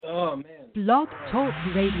Oh man. Blog Talk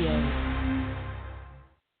Radio.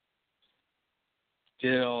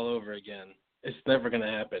 Get it all over again. It's never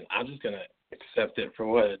gonna happen. I'm just gonna accept it for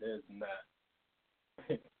what it is, and that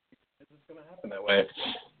it's just gonna happen that way.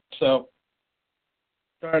 So,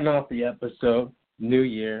 starting off the episode, new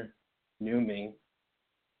year, new me,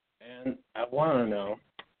 and I want to know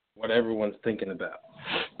what everyone's thinking about.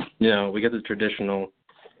 You know, we get the traditional.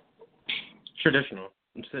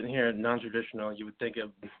 I'm sitting here, non-traditional. You would think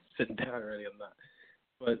of sitting down already. I'm not.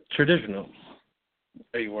 But traditional.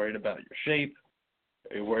 Are you worried about your shape?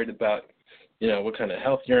 Are you worried about, what kind of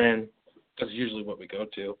health you're in? That's usually what we go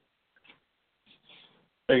to.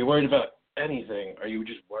 Are you worried about anything? Are you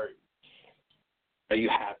just worried? Are you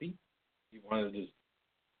happy? You want to just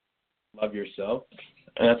love yourself?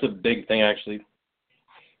 And that's a big thing I actually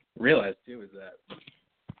realized, too, is that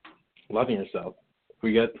loving yourself.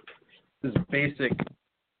 We get this basic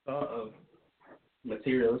thought of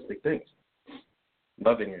materialistic things.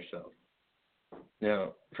 Loving yourself.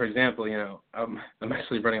 For example, I'm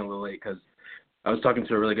actually running a little late because I was talking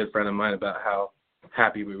to a really good friend of mine about how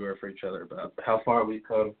happy we were for each other, about how far we've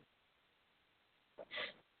come.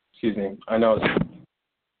 Excuse me. I know.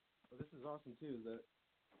 This is awesome, too, is that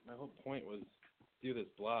my whole point was to do this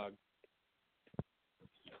blog,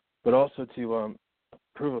 but also to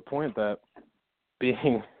prove a point that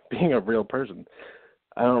being a real person.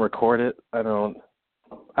 I don't record it. I don't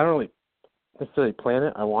really necessarily plan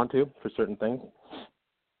it. I want to for certain things.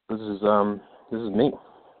 This is me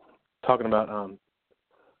talking about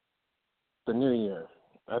the new year.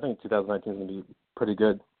 I think 2019 is going to be pretty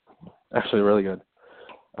good. Actually, really good.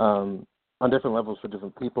 On different levels for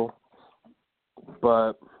different people.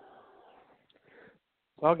 But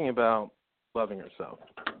talking about loving yourself.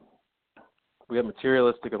 We get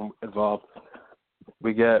materialistic involved.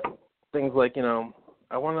 We get things like,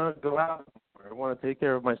 I want to go out. I want to take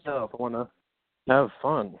care of myself. I want to have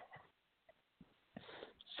fun.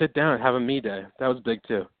 Sit down and have a me day. That was big,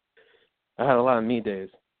 too. I had a lot of me days.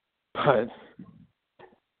 But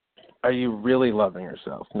are you really loving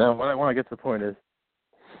yourself? Now, what I want to get to the point is,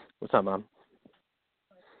 what's up, Mom?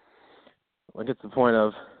 I get to the point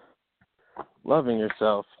of loving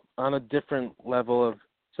yourself on a different level of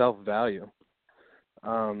self-value.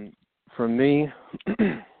 For me,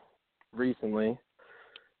 recently,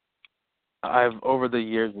 I've, over the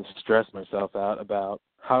years, stressed myself out about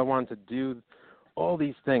how I wanted to do all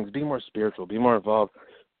these things, be more spiritual, be more involved,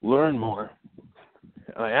 learn more.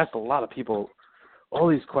 And I asked a lot of people all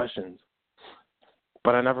these questions,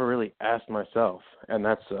 but I never really asked myself, and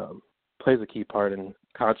that's plays a key part in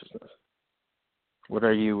consciousness. What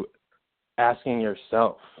are you asking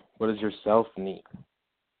yourself? What does your self need?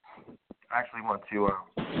 I actually want to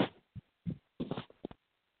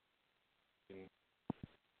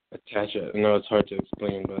attach it. I know it's hard to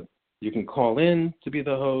explain, but you can call in to be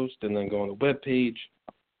the host and then go on the webpage.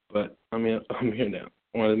 But I'm here now.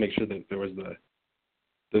 I wanted to make sure that there was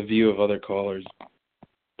the view of other callers.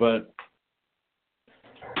 But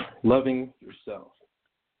loving yourself.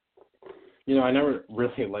 I never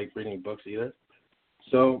really liked reading books either.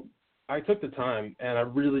 So I took the time, and I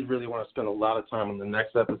really, really want to spend a lot of time on the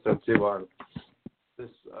next episode, too, on this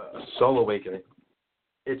soul awakening.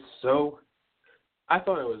 It's so... I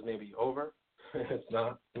thought it was maybe over. It's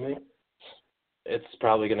not to me. It's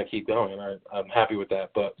probably going to keep going, and I'm happy with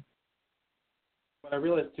that. But what I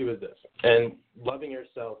realized, too, is this. And loving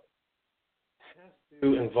yourself has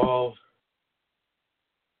to involve,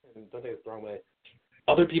 and don't take it the wrong way,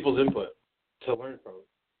 other people's input to learn from.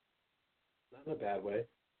 Not in a bad way.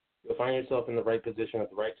 You'll find yourself in the right position at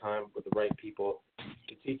the right time with the right people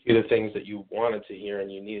to teach you the things that you wanted to hear and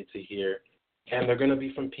you needed to hear. And they're going to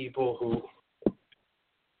be from people who...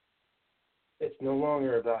 It's no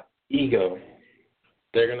longer about ego.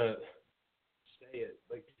 They're going to say it.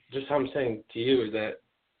 Like, just how I'm saying to you is that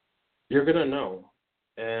you're going to know,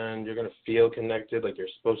 and you're going to feel connected like you're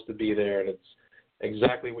supposed to be there, and it's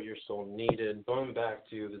exactly what your soul needed. Going back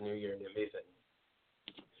to the New Year, New Me thing.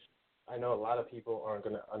 I know a lot of people aren't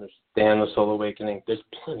going to understand the soul awakening. There's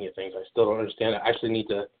plenty of things I still don't understand. I actually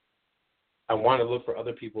I want to look for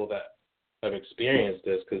other people that have experienced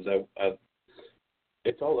this because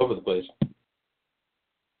it's all over the place.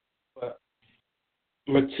 But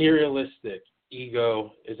materialistic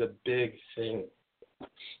ego is a big thing.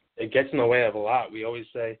 It gets in the way of a lot. We always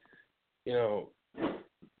say,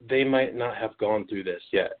 they might not have gone through this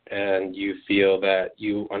yet, and you feel that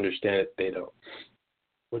you understand it, they don't,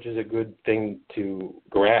 which is a good thing to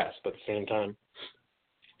grasp. But at the same time,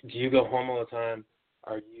 do you go home all the time?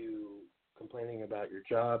 Are you complaining about your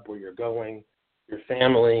job, where you're going, your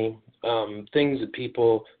family, things that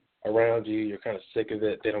people around you, you're kind of sick of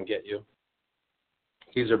it, they don't get you.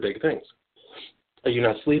 These are big things. Are you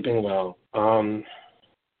not sleeping well?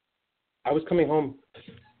 I was coming home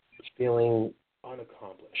feeling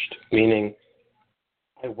unaccomplished, meaning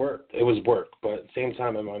I worked. It was work, but at the same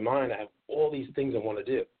time in my mind, I have all these things I want to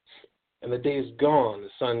do. And the day is gone. The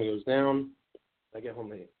sun goes down. I get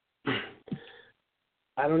home late.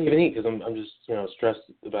 I don't even eat because I'm just, stressed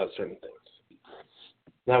about certain things.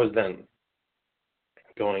 That was then.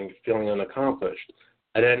 Feeling unaccomplished.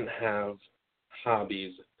 I didn't have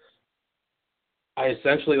hobbies. I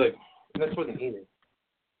essentially, this wasn't eating.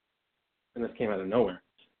 And this came out of nowhere.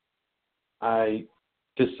 I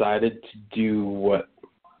decided to do what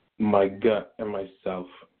my gut and myself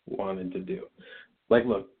wanted to do.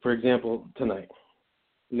 Look, for example, tonight,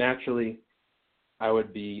 naturally, I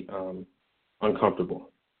would be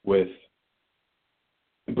uncomfortable with,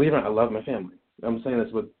 believe it or not, I love my family. I'm saying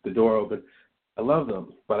this with the door open. I love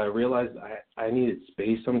them, but I realized I needed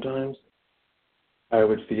space sometimes. I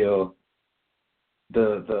would feel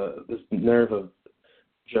this nerve of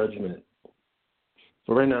judgment.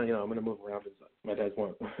 So right now, I'm going to move around because my dad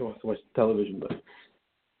wants to watch television,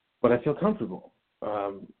 but I feel comfortable.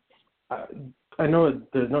 I know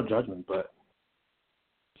there's no judgment, but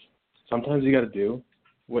sometimes you got to do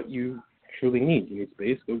what you truly need. You need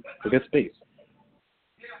space, go get space.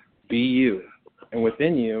 Be you. And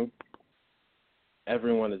within you,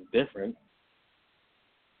 everyone is different.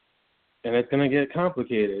 And it's going to get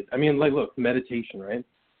complicated. I mean, look, meditation, right?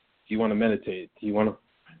 Do you want to meditate? Do you want to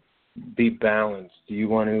be balanced? Do you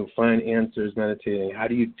want to find answers meditating? How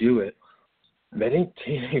do you do it?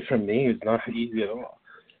 Meditating for me is not easy at all,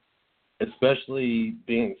 especially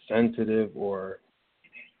being sensitive or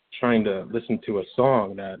trying to listen to a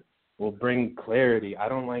song that will bring clarity. I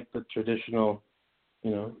don't like the traditional,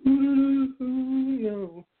 when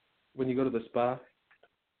you go to the spa,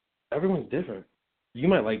 everyone's different. You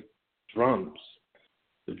might like drums,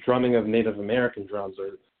 the drumming of Native American drums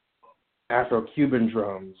or Afro-Cuban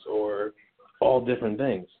drums or all different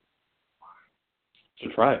things. So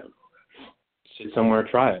try it. Sit somewhere,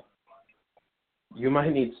 try it. You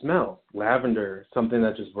might need smell, lavender, something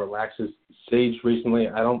that just relaxes. Sage recently,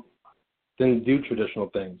 didn't do traditional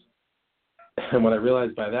things. And what I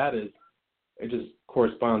realized by that is it just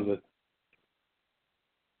corresponds with,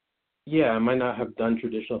 I might not have done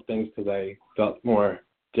traditional things because I felt more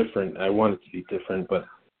different. I wanted to be different, but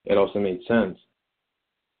it also made sense.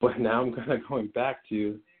 But now I'm kind of going back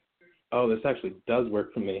to, this actually does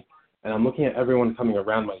work for me. And I'm looking at everyone coming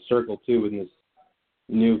around my circle, too, in this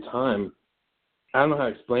new time. I don't know how to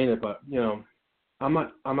explain it, but, I'm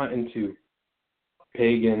not into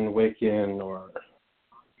pagan, Wiccan, or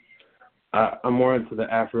I'm more into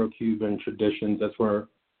the Afro-Cuban traditions. That's where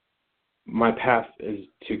my path is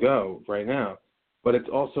to go right now. But it's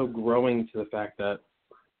also growing to the fact that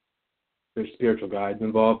there's spiritual guides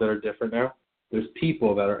involved that are different now. There's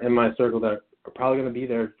people that are in my circle that are probably going to be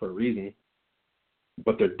there for a reason,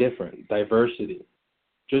 but they're different. Diversity.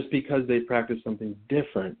 Just because they practice something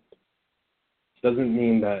different doesn't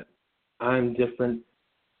mean that I'm different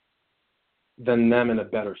than them in a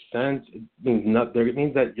better sense. It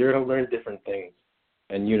means that you're going to learn different things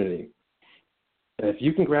and unity. And if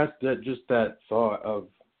you can grasp that thought of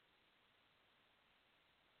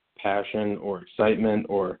passion or excitement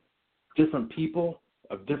or different people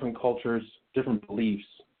of different cultures, different beliefs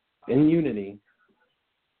in unity,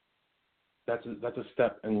 that's a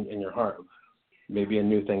step in your heart, maybe a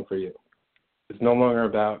new thing for you. It's no longer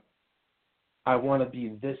about, I want to be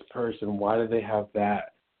this person. Why do they have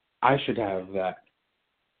that? I should have that.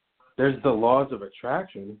 There's the laws of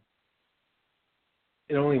attraction.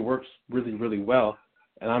 It only works really, really well.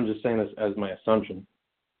 And I'm just saying this as my assumption,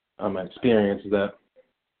 my experience, that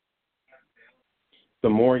the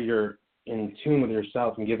more you're in tune with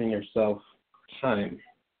yourself and giving yourself time,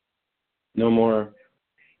 no more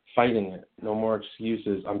fighting it, no more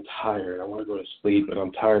excuses. I'm tired. I want to go to sleep, and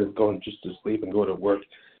I'm tired of going just to sleep and go to work.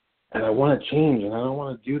 And I want to change, and I don't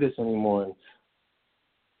want to do this anymore. And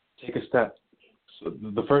take a step. So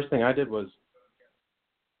the first thing I did was,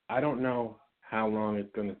 I don't know how long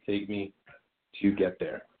it's going to take me to get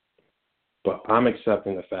there, but I'm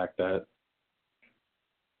accepting the fact that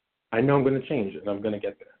I know I'm going to change, and I'm going to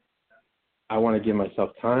get there. I want to give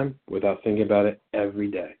myself time without thinking about it every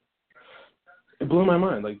day. It blew my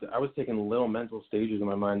mind. I was taking little mental stages in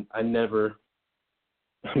my mind. I'm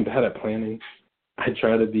bad at planning. I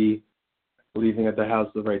try to be leaving at the house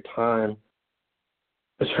at the right time.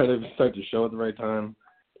 I try to start the show at the right time.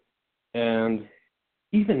 And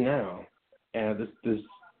even now, and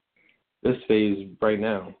this phase right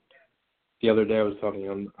now, the other day I was talking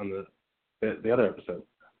on the other episode,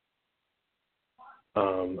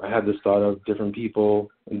 I had this thought of different people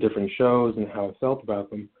and different shows and how I felt about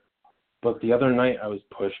them. But the other night I was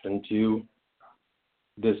pushed into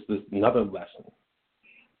this another lesson.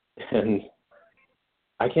 And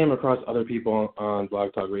I came across other people on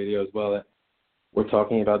Blog Talk Radio as well that were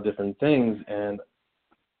talking about different things, and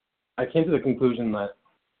I came to the conclusion that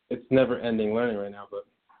it's never-ending learning right now, but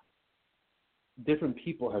different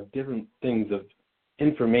people have different things of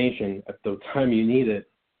information at the time you need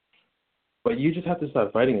it, but you just have to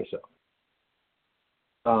stop fighting yourself.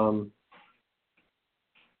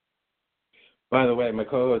 By the way, my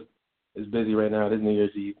co-host is busy right now. It is New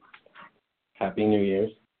Year's Eve. Happy New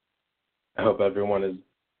Year's. I hope everyone is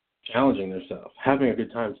challenging themselves. Having a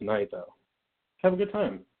good time tonight, though. Have a good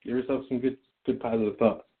time. Give yourself some good positive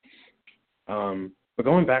thoughts. But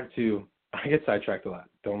going back to, I get sidetracked a lot.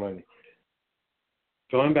 Don't mind me.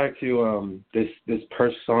 Going back to this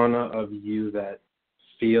persona of you that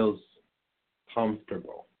feels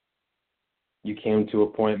comfortable. You came to a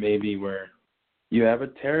point maybe where you have a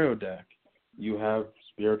tarot deck. You have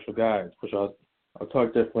spiritual guides, which I'll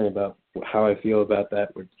talk differently about how I feel about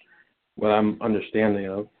that, with what I'm understanding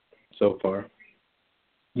of so far.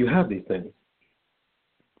 You have these things.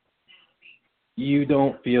 You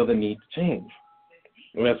don't feel the need to change.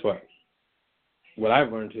 And that's what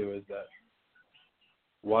I've learned too is that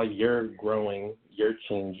while you're growing, you're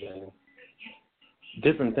changing,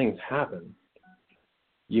 different things happen.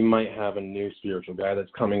 You might have a new spiritual guide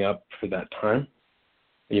that's coming up for that time.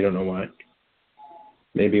 You don't know why.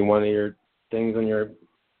 Maybe one of your things on your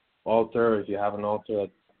altar, if you have an altar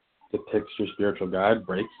that depicts your spiritual guide,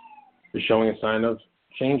 breaks. You're showing a sign of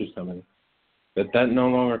change is coming. That no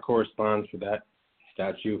longer corresponds to that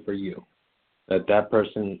statue for you. That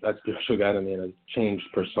person, that spiritual guide, has changed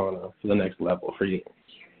persona for the next level for you.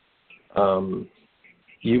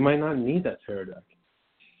 You might not need that tarot deck.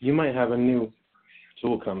 You might have a new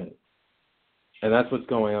tool coming. And that's what's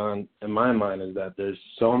going on in my mind, is that there's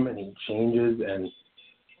so many changes and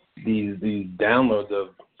these downloads of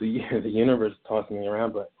the universe tossing me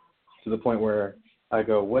around, but to the point where I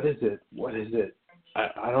go, what is it? What is it?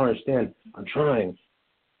 I don't understand. I'm trying.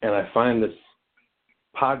 And I find this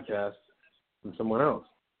podcast from someone else,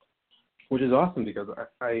 which is awesome because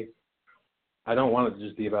I don't want it to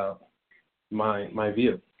just be about my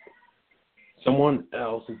view. Someone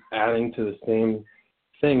else is adding to the same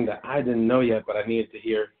thing that I didn't know yet, but I needed to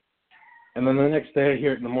hear. And then the next day I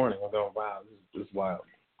hear it in the morning. I'm going, wow, this is wild.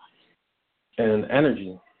 And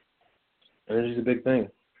energy is a big thing.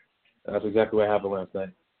 That's exactly what happened last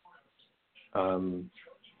night. I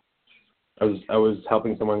was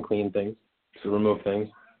helping someone clean things, to remove things.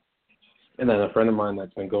 And then a friend of mine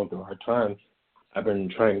that's been going through a hard time, I've been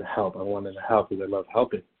trying to help. I wanted to help because I love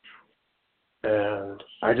helping. And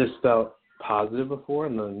I just felt positive before,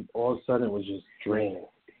 and then all of a sudden it was just draining.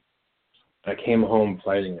 I came home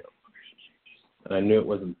fighting it. And I knew it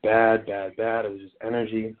wasn't bad. It was just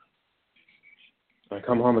energy. I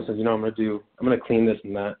come home and said, I'm going to clean this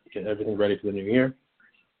and that, get everything ready for the new year.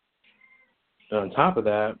 And on top of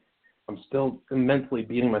that, I'm still mentally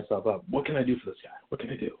beating myself up. What can I do for this guy? What can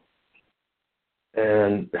I do?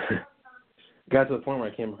 And got to the point where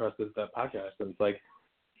I came across that podcast, and it's like,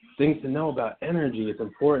 things to know about energy. It's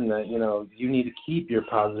important that, you need to keep your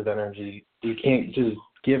positive energy. You can't just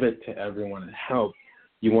give it to everyone and help.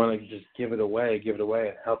 You want to just give it away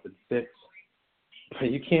and help it fix.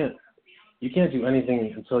 But you can't do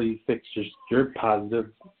anything until you fix your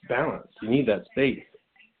positive balance. You need that space.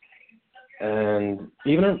 And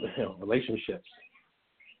even relationships,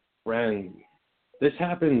 friends, this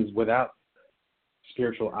happens without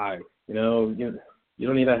spiritual eye. You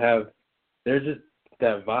don't need to have, there's just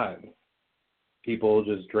that vibe. People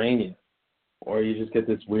just drain you. Or you just get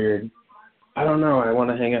this weird, I don't know, I want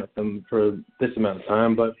to hang out with them for this amount of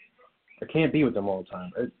time, but I can't be with them all the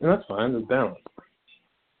time. And that's fine, there's balance.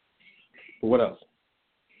 But what else?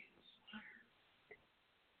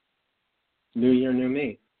 New year, new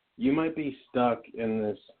me. You might be stuck in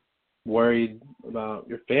this worried about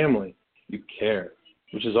your family. You care,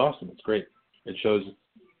 which is awesome. It's great. It shows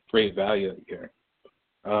great value that you care.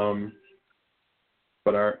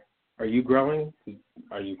 But are you growing?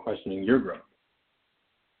 Are you questioning your growth?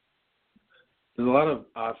 There's a lot of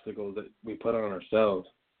obstacles that we put on ourselves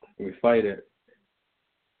and we fight it.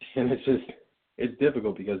 And it's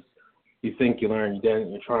difficult because you think you learn, you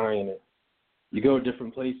didn't, you're trying, and you go to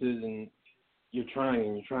different places and you're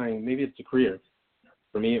trying. Maybe it's a career.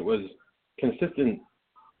 For me, it was consistent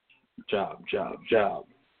job.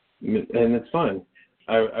 And it's fun.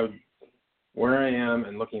 I where I am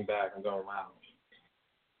and looking back, I'm going, wow,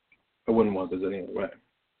 I wouldn't want this any other way.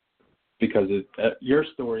 because your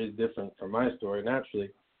story is different from my story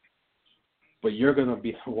naturally, but you're going to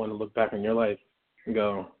be the one to look back on your life and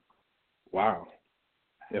go, wow,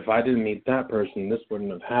 if I didn't meet that person, this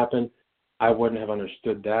wouldn't have happened. I wouldn't have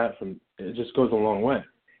understood that. It just goes a long way.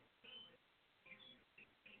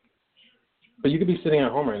 But you could be sitting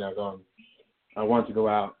at home right now going, I want to go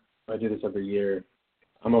out. I do this every year.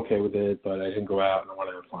 I'm okay with it, but I didn't go out and I want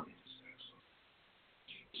to have fun.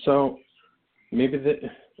 So maybe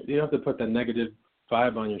you don't have to put that negative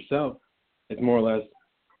vibe on yourself. It's more or less,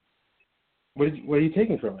 what are you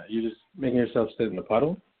taking from it? You're just making yourself sit in the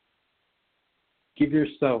puddle? Give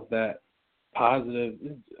yourself that positive.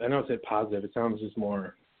 I know I said positive. It sounds just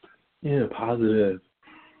more, positive.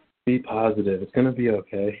 Be positive. It's going to be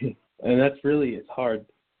okay. And it's hard.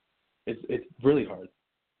 It's really hard.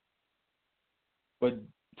 But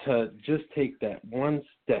to just take that one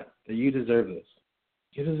step that you deserve this.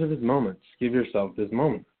 You deserve this moment. Just give yourself this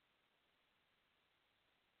moment.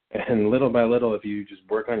 And little by little, if you just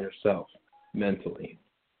work on yourself mentally.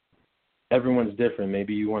 Everyone's different.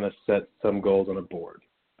 Maybe you want to set some goals on a board.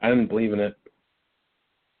 I didn't believe in it,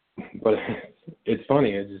 but it's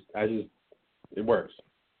funny. It works.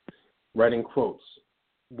 Writing quotes,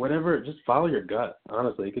 whatever. Just follow your gut.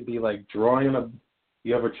 Honestly, it could be like drawing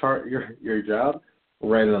you have a chart. Your job,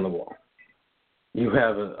 write it on the wall. You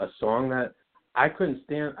have a song that I couldn't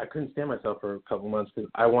stand myself for a couple months because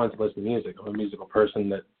I wanted to listen to music. I'm a musical person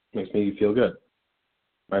that makes me feel good.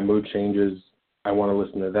 My mood changes. I want to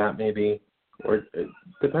listen to that maybe, or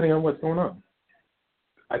depending on what's going on.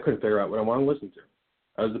 I couldn't figure out what I wanted to listen to.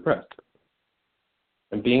 I was depressed.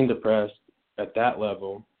 And being depressed at that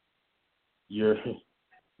level, you're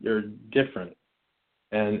different.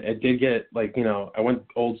 And it did get I went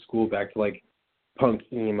old school back to punk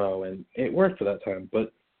emo, and it worked for that time.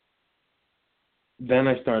 But then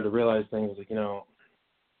I started to realize things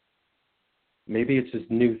maybe it's just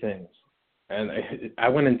new things. And I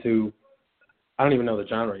went into, I don't even know the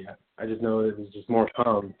genre yet. I just know it was just more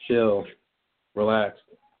calm, chill, relaxed.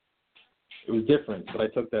 It was different, but I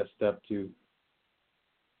took that step to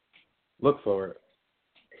look for it.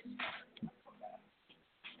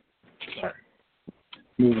 Sorry.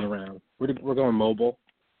 Moving around. We're going mobile.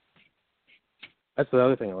 That's the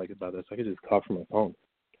other thing I like about this. I could just call from my phone.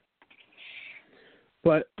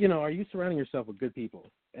 But, are you surrounding yourself with good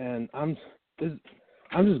people? And I'm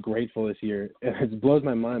just grateful this year. And it blows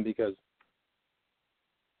my mind because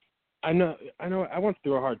I know I went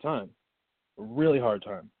through a hard time, a really hard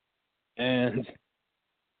time. And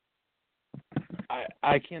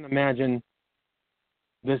I can't imagine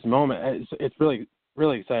this moment. It's really,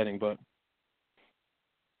 really exciting, but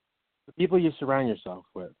the people you surround yourself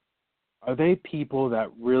with, are they people that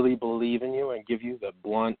really believe in you and give you the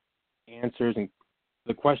blunt answers and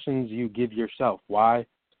the questions you give yourself? Why?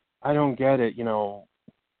 I don't get it.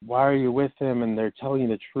 Why are you with him and they're telling you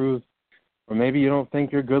the truth? Or maybe you don't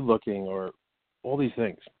think you're good looking, or all these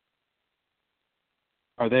things.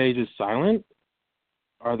 Are they just silent?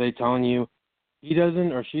 Are they telling you he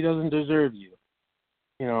doesn't or she doesn't deserve you?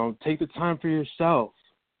 Take the time for yourself.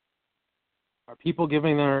 Are people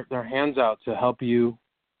giving their hands out to help you?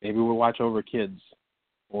 Maybe we'll watch over kids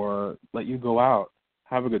or let you go out,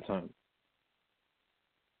 have a good time.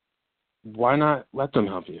 Why not let them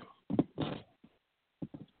help you?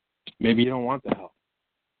 Maybe you don't want the help.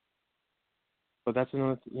 But that's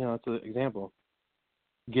another, it's an example.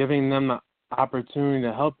 Giving them the opportunity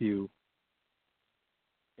to help you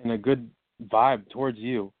in a good vibe towards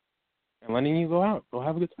you and letting you go out. Go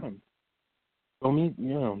have a good time. Go meet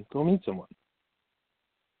someone.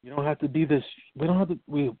 You don't have to be this,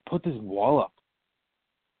 we put this wall up.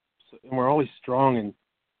 And we're always strong, and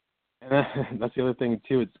that's the other thing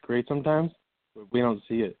too. It's great sometimes, but we don't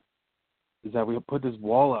see it. Is that we put this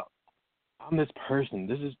wall up. I'm this person.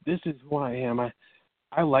 This is who I am.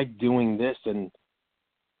 I like doing this,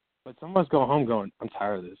 but some of us go home going, I'm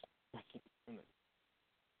tired of this. I can't do it.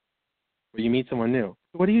 Or you meet someone new.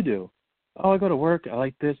 What do you do? Oh, I go to work. I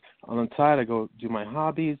like this. On the side, I go do my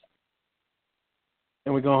hobbies.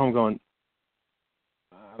 And we go home going,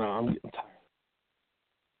 I don't know, I'm getting tired.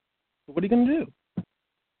 So what are you going to do?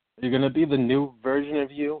 Are you going to be the new version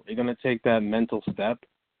of you? Are you going to take that mental step?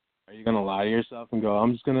 Are you going to lie to yourself and go,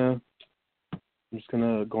 I'm just going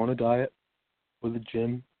to go on a diet, go to the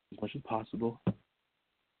gym as much as possible.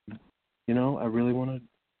 I really want to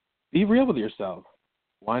be real with yourself.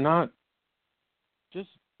 Why not just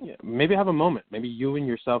maybe have a moment. Maybe you and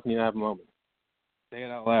yourself need to have a moment. Say it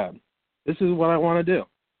out loud. This is what I want to do.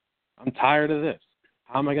 I'm tired of this.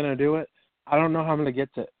 How am I going to do it? I don't know how I'm going to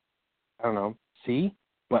get to, C,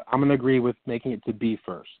 but I'm going to agree with making it to B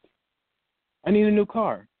first. I need a new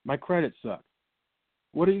car. My credit sucks.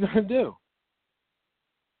 What are you going to do?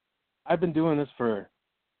 I've been doing this for,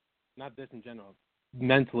 not this in general,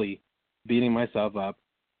 mentally beating myself up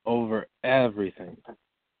over everything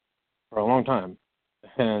for a long time.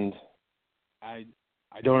 And I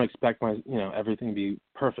don't expect everything to be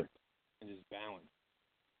perfect and just balanced.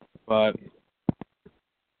 But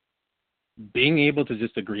being able to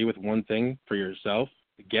just agree with one thing for yourself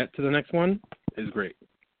to get to the next one is great.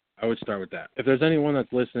 I would start with that. If there's anyone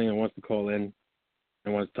that's listening and wants to call in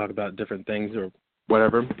and wants to talk about different things or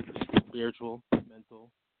whatever, spiritual, mental,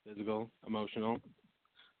 physical, emotional,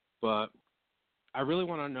 but I really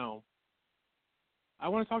want to know, I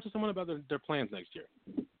want to talk to someone about their plans next year.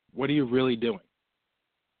 What are you really doing?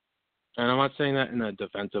 And I'm not saying that in a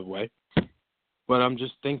defensive way, but I'm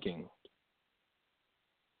just thinking.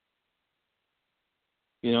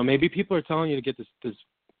 Maybe people are telling you to get this,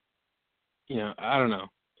 I don't know.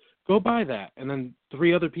 Go buy that. And then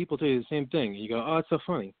 3 other people tell you the same thing. And you go, oh, it's so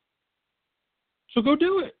funny. So go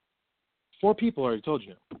do it. 4 people already told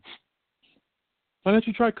you. Why don't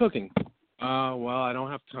you try cooking? Well, I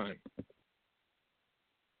don't have time.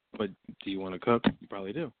 But do you want to cook? You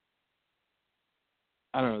probably do.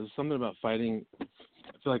 I don't know. There's something about fighting. I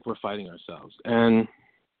feel like we're fighting ourselves. And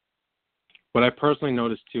what I personally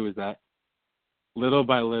noticed, too, is that little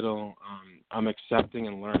by little, I'm accepting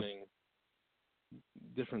and learning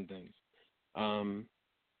different things.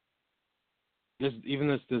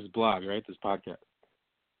 This blog, right, this podcast,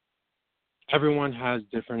 everyone has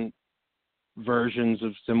different versions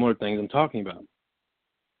of similar things I'm talking about.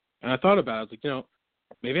 And I thought about it. I was like,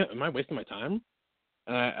 maybe am I wasting my time?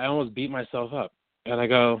 And I almost beat myself up. And I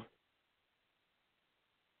go,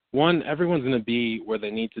 one, everyone's going to be where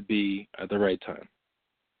they need to be at the right time.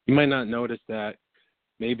 You might not notice that.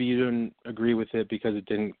 Maybe you didn't agree with it because it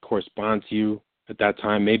didn't correspond to you at that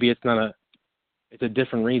time. Maybe it's a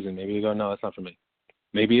different reason. Maybe you go, no, that's not for me.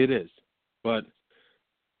 Maybe it is. But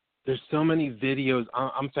there's so many videos.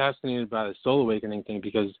 I'm fascinated by the soul awakening thing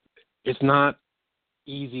because it's not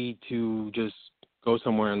easy to just go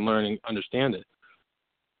somewhere and learn and understand it.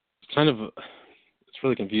 It's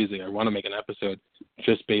really confusing. I want to make an episode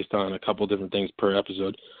just based on a couple different things per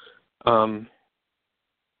episode. Well,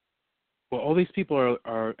 all these people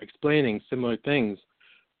are explaining similar things,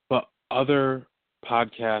 but other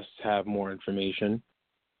podcasts have more information.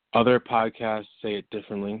 Other podcasts say it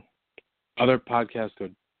differently. Other podcasts go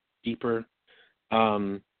deeper.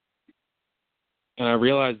 And I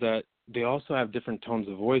realized that they also have different tones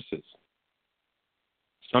of voices.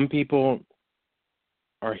 Some people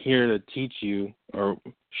are here to teach you or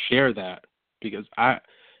share that because I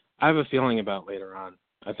have a feeling about later on.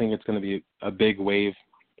 I think it's going to be a big wave.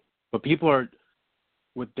 But people are,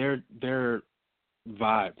 with their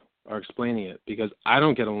vibe, are explaining it because I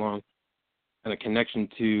don't get along and a connection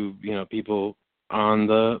to, people on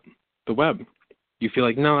the web. You feel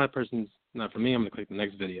like, no, that person's not for me. I'm going to click the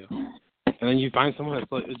next video. And then you find someone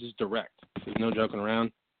that's just direct. There's no joking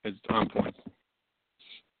around. It's on point.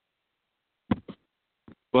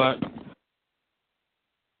 But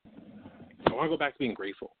I want to go back to being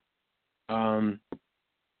grateful. I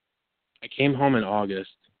came home in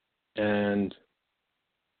August, and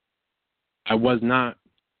I was not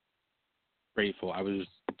grateful. I was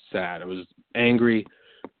sad. I was angry,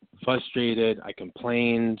 frustrated. I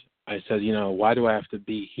complained. I said, why do I have to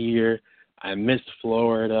be here? I missed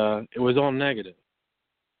Florida. It was all negative.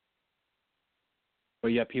 But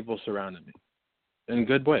yet people surrounded me in a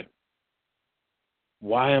good way.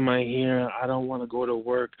 Why am I here? I don't want to go to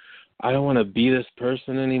work. I don't want to be this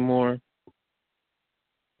person anymore.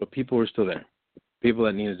 But people were still there. People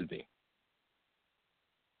that needed to be.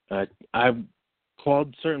 I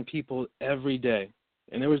called certain people every day.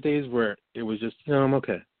 And there was days where it was just, I'm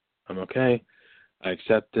okay. I'm okay. I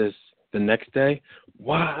accept this. The next day,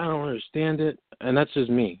 why? I don't understand it. And that's just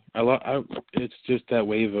me. It's just that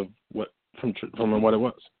wave of from what it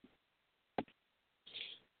was.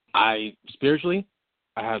 Spiritually,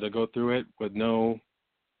 I had to go through it with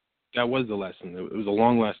that was the lesson. It was a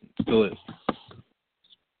long lesson. It still is.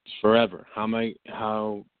 It's forever. How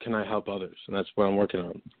can I help others? And that's what I'm working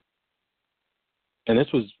on. And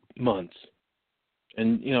this was months.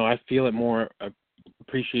 And, I feel it more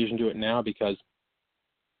appreciation to it now because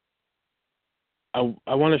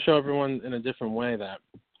I want to show everyone in a different way that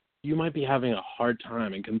you might be having a hard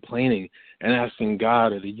time and complaining and asking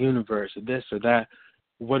God or the universe or this or that.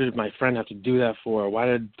 What did my friend have to do that for? Why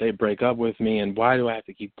did they break up with me? And why do I have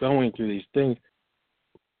to keep going through these things?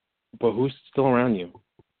 But who's still around you?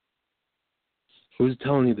 Who's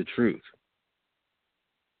telling you the truth?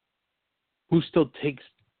 Who still takes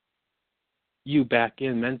you back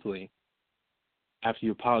in mentally after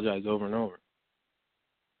you apologize over and over.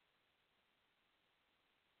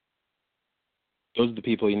 Those are the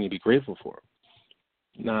people you need to be grateful for.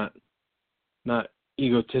 Not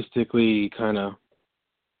egotistically kind of,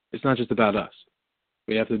 it's not just about us.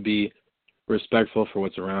 We have to be respectful for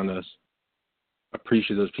what's around us,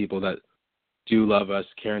 appreciate those people that do love us,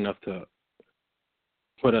 care enough to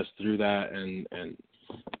put us through that and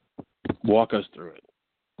walk us through it.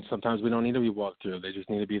 Sometimes we don't need to be walked through. They just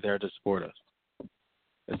need to be there to support us.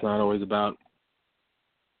 It's not always about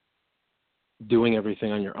doing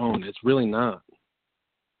everything on your own. It's really not.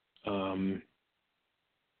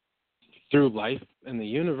 Through life and the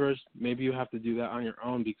universe, maybe you have to do that on your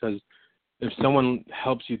own, because if someone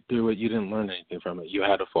helps you through it, you didn't learn anything from it. You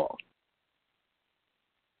had to fall.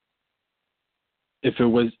 If it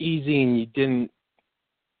was easy and you didn't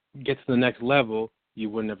get to the next level, you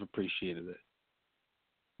wouldn't have appreciated it.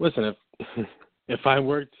 Listen, if I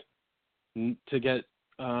worked to get,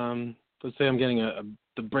 let's say I'm getting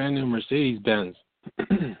the brand new Mercedes-Benz,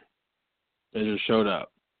 it just showed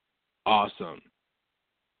up. Awesome.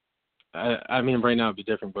 I mean, right now it'd be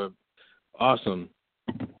different, but awesome.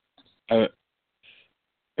 It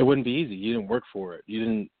wouldn't be easy. You didn't work for it. You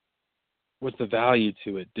didn't. What's the value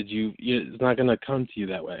to it? It's not going to come to you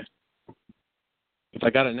that way. If I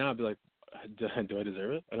got it now, I'd be like, do I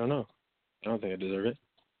deserve it? I don't know. I don't think I deserve it.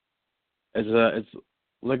 It's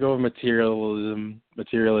let go of materialism,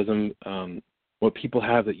 what people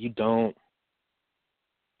have that you don't.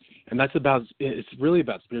 And it's really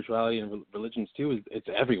about spirituality and religions too. It's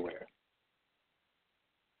everywhere.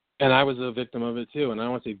 And I was a victim of it too. And I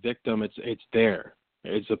don't want to say victim, it's there.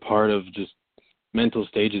 It's a part of just mental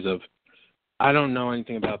stages of, I don't know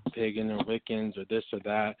anything about pagan or Wiccans or this or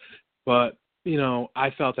that, but,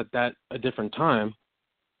 I felt at a different time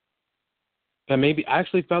that maybe I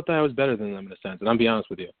actually felt that I was better than them in a sense, and I'll be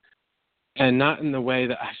honest with you. And not in the way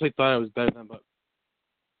that I actually thought I was better than them, but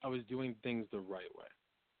I was doing things the right way.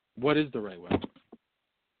 What is the right way?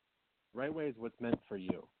 Right way is what's meant for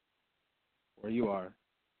you, where you are,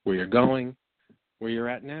 where you're going, where you're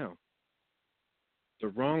at now. The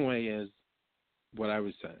wrong way is what I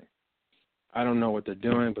was saying. I don't know what they're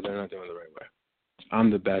doing, but they're not doing it the right way.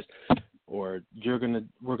 I'm the best. Or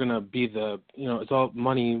we're gonna be the, it's all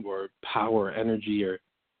money or power, energy, or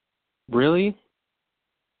really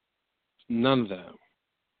none of that.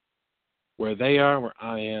 Where they are, where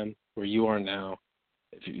I am, where you are now.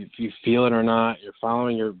 If you feel it or not, you're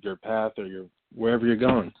following your path, or you're wherever you're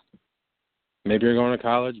going. Maybe you're going to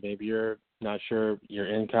college. Maybe you're not sure you're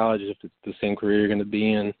in college, if it's the same career you're going to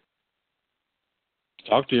be in.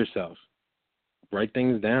 Talk to yourself. Write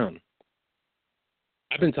things down.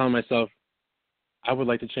 I've been telling myself I would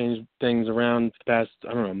like to change things around the past,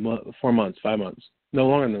 4 months, 5 months. No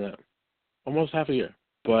longer than that. Almost half a year.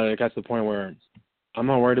 But it got to the point where I'm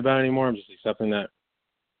not worried about it anymore. I'm just accepting that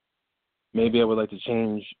maybe I would like to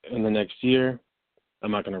change in the next year.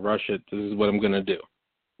 I'm not going to rush it. This is what I'm going to do.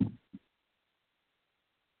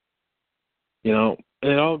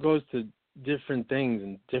 It all goes to different things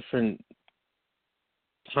and different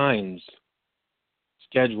times,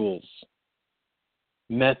 schedules,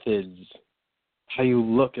 methods, how you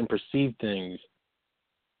look and perceive things.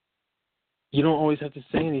 You don't always have to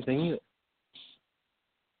say anything either.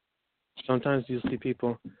 Sometimes you'll see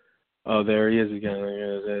people, oh, there he is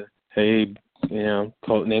again. Hey,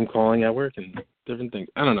 name calling at work and different things.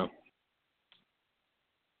 I don't know.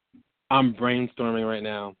 I'm brainstorming right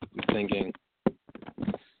now, thinking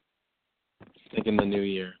the new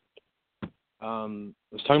year. I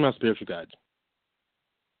was talking about spiritual guides.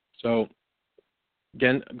 So,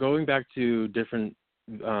 again, going back to different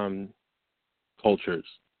cultures,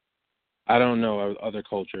 I don't know other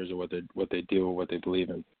cultures or what they do or what they believe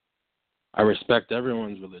in. I respect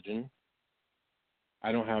everyone's religion.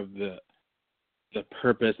 I don't have the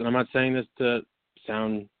purpose, and I'm not saying this to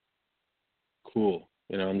sound cool.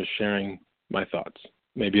 I'm just sharing my thoughts.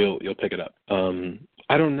 Maybe you'll pick it up.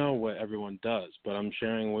 I don't know what everyone does, but I'm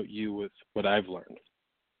sharing with what I've learned.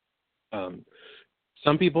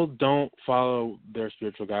 Some people don't follow their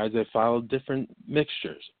spiritual guides. They follow different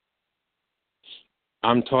mixtures.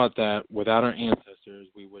 I'm taught that without our ancestors,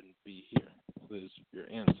 we wouldn't be here. This is your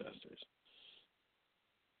ancestors.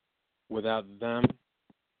 Without them,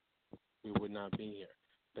 we would not be here.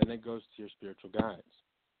 Then it goes to your spiritual guides.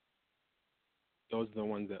 Those are the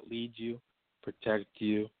ones that lead you, protect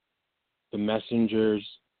you, the messengers.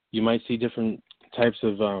 You might see different types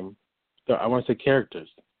of, I want to say characters.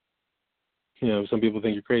 Some people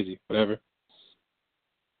think you're crazy, whatever.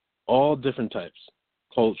 All different types,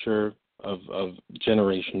 culture of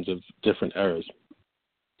generations of different eras.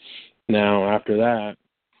 Now, after that,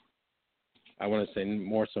 I want to say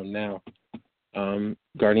more so now,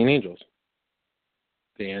 guardian angels,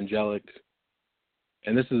 the angelic.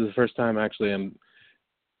 And this is the first time actually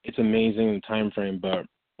it's amazing the time frame, but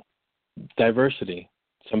diversity.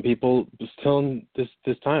 Some people still in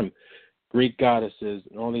this time, Greek goddesses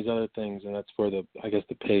and all these other things, and that's for the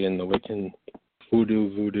pagan, the Wiccan,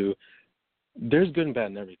 voodoo. There's good and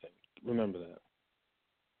bad in everything. Remember that.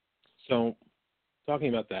 So, talking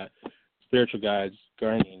about that, spiritual guides,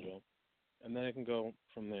 guardian angel, and then it can go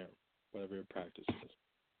from there, whatever your practice is.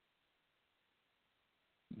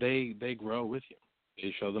 They grow with you.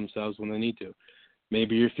 They show themselves when they need to.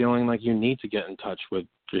 Maybe you're feeling like you need to get in touch with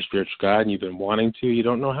your spiritual guide and you've been wanting to, you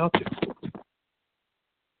don't know how to.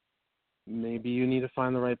 Maybe you need to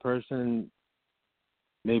find the right person.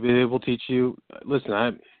 Maybe they will teach you. Listen,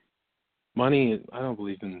 I don't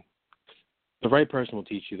believe in. The right person will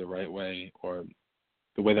teach you the right way or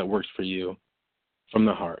the way that works for you from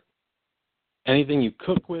the heart. Anything you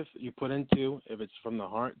cook with, you put into, if it's from the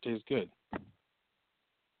heart, tastes good.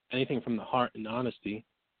 Anything from the heart and honesty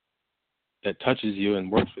that touches you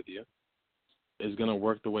and works with you is going to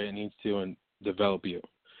work the way it needs to and develop you.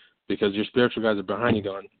 Because your spiritual guides are behind you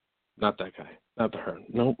going, not that guy, not her.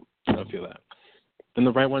 Nope, I don't feel that. Then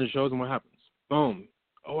the right one shows them what happens. Boom.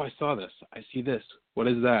 Oh, I saw this. I see this. What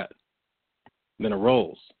is that? And then it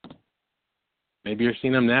rolls. Maybe you're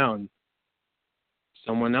seeing them now and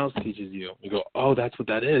someone else teaches you. You go, oh, that's what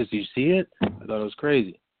that is. Do you see it? I thought it was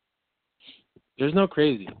crazy. There's no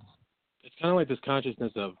crazy. It's kind of like this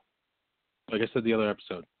consciousness of, like I said the other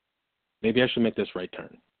episode, maybe I should make this right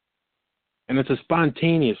turn. And it's a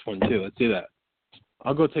spontaneous one, too. Let's do that.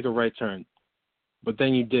 I'll go take a right turn. But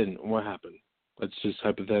then you didn't. What happened? Let's just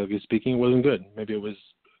hypothetically speaking, it wasn't good. Maybe it was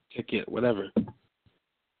a ticket, whatever. The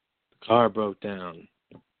car broke down.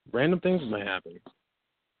 Random things might happen.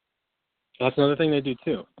 That's another thing they do,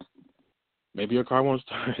 too. Maybe your car won't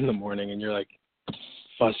start in the morning and you're, like,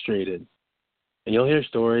 frustrated. And you'll hear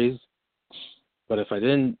stories. But if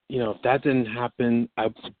if that didn't happen, I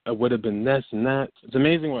would have been this and that. It's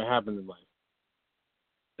amazing what happens in life,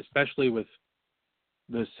 especially with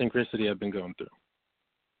the synchronicity I've been going through.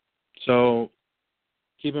 So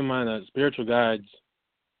keep in mind that spiritual guides,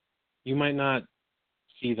 you might not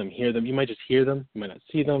see them, hear them. You might just hear them. You might not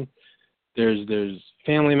see them. There's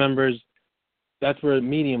family members. That's where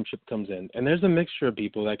mediumship comes in. And there's a mixture of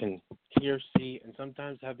people that can hear, see, and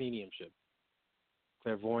sometimes have mediumship,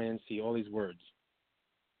 clairvoyancy, all these words.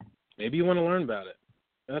 Maybe you want to learn about it.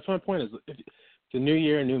 And that's my point is, it's a new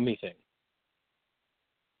year, new me thing.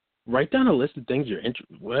 Write down a list of things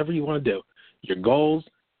whatever you want to do. Your goals,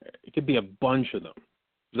 it could be a bunch of them.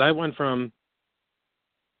 Because I went from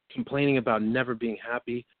complaining about never being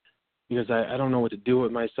happy because I don't know what to do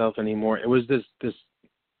with myself anymore. It was this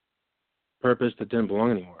purpose that didn't belong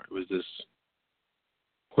anymore. It was this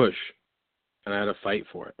push, and I had to fight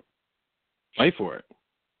for it. Fight for it.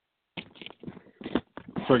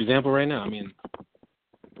 For example, right now, I'm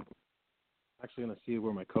actually going to see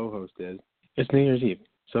where my co-host is. It's New Year's Eve.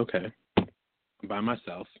 It's okay. I'm by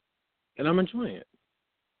myself, and I'm enjoying it.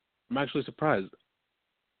 I'm actually surprised.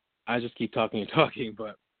 I just keep talking and talking,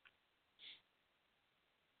 but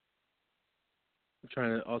I'm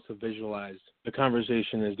trying to also visualize the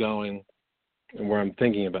conversation is going and where I'm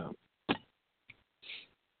thinking about.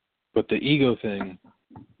 But the ego thing,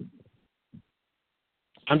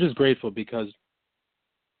 I'm just grateful because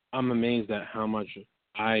I'm amazed at how much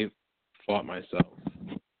I fought myself.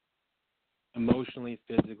 Emotionally,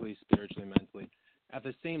 physically, spiritually, mentally. At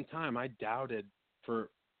the same time, I doubted for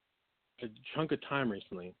a chunk of time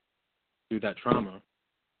recently through that trauma.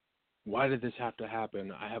 Why did this have to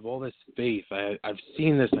happen? I have all this faith. I've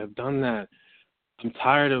seen this. I've done that. I'm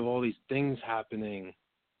tired of all these things happening.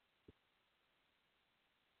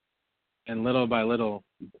 And little by little,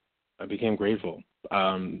 I became grateful.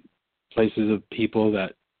 Places of people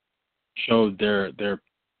that showed their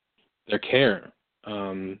care,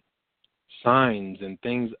 signs and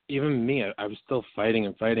things. Even me, I was still fighting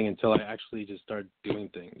until I actually just started doing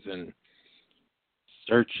things and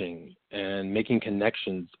searching and making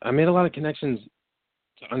connections. I made a lot of connections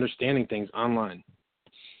to understanding things online.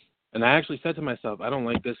 And I actually said to myself, I don't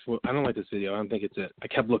like this video. I don't think it's it. I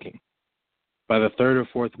kept looking. By the third or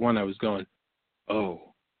fourth one, I was going, oh,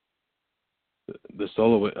 the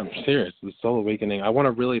soul. I'm serious. The soul awakening. I want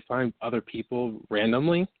to really find other people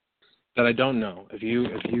randomly that I don't know. If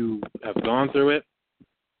you have gone through it,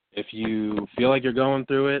 if you feel like you're going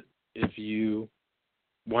through it, if you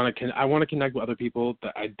want to, I want to connect with other people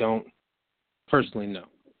that I don't personally know,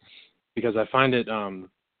 because I find it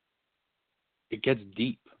gets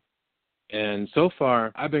deep. And so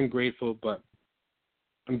far, I've been grateful, but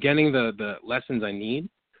I'm getting the lessons I need.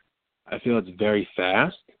 I feel it's very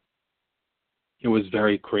fast. It was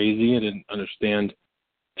very crazy. I didn't understand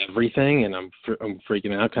everything, and I'm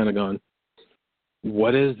freaking out, kind of going,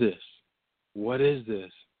 what is this? What is this?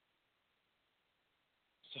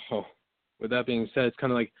 So, with that being said, it's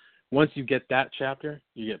kind of like once you get that chapter,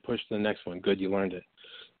 you get pushed to the next one. Good, you learned it.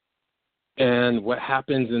 And what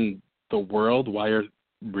happens in the world while you're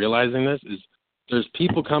realizing this is there's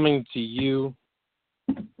people coming to you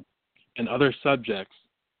and other subjects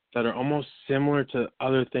that are almost similar to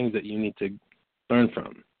other things that you need to learn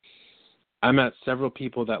from. I met several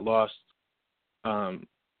people that lost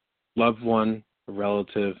loved one, a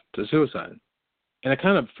relative to suicide. And it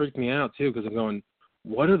kind of freaked me out, too, because I'm going,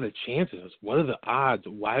 what are the chances? What are the odds?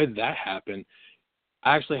 Why did that happen?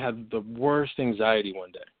 I actually had the worst anxiety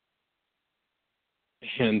one day.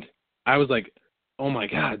 And I was like, oh, my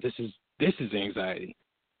God, this is anxiety.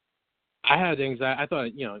 I had anxiety. I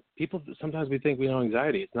thought, people, sometimes we think we know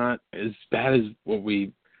anxiety. It's not as bad as what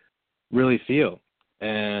we really feel.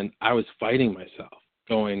 And I was fighting myself,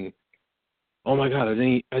 going, oh, my God, I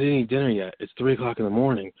didn't eat dinner yet. It's 3 o'clock in the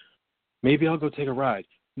morning. Maybe I'll go take a ride.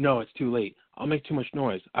 No, it's too late. I'll make too much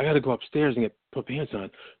noise. I got to go upstairs and put pants on.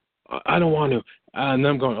 I don't want to. And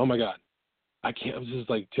then I'm going, oh, my God, I can't. This is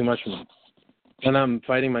like too much for me. And I'm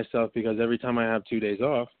fighting myself because every time I have 2 days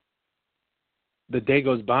off, the day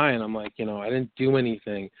goes by and I'm like, I didn't do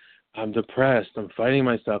anything. I'm depressed. I'm fighting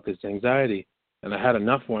myself, this anxiety. And I had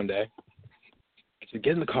enough one day. I said,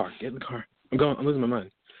 get in the car. Get in the car. I'm losing my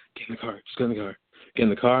mind. Get in the car. Just get in the car. Get in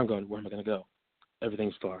the car. I'm going, where am I going to go?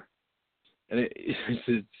 Everything's far. And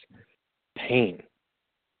it's pain.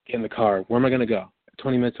 Get in the car. Where am I going to go?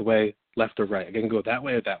 20 minutes away, left or right. I can go that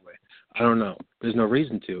way or that way. I don't know. There's no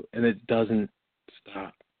reason to. And it doesn't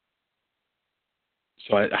stop.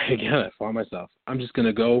 So I fought myself. I'm just going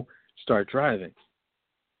to go start driving.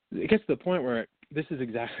 It gets to the point where this is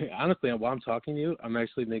exactly, honestly, while I'm talking to you, I'm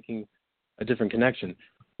actually making a different connection.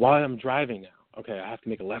 While I'm driving now, okay, I have to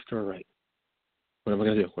make a left or a right. What am I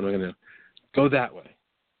going to do? What am I going to do? Go that way.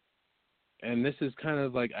 And this is kind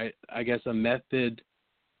of like, I guess, a method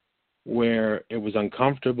where it was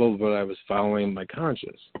uncomfortable, but I was following my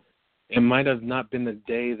conscience. It might have not been the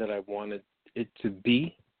day that I wanted it to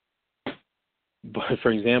be. But, for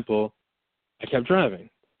example, I kept driving.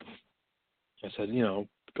 I said,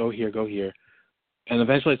 go here, go here. And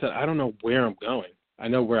eventually I said, I don't know where I'm going. I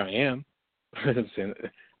know where I am. I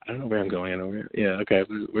don't know where I'm going. I know where. Yeah, okay,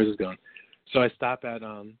 where's this going? So I stop at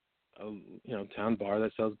a town bar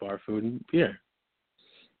that sells bar food and beer.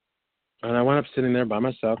 And I wound up sitting there by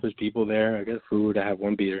myself. There's people there. I get food. I have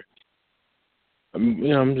one beer.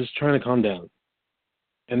 I'm just trying to calm down.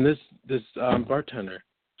 And this bartender,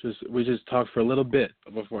 we just talked for a little bit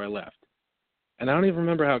before I left. And I don't even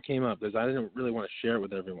remember how it came up because I didn't really want to share it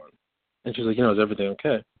with everyone. And she's like, is everything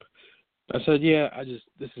okay? I said, yeah,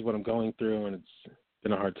 this is what I'm going through, and it's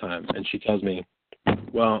been a hard time. And she tells me,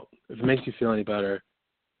 well, if it makes you feel any better,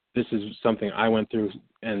 this is something I went through,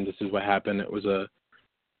 and this is what happened. It was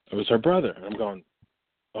her brother. And I'm going,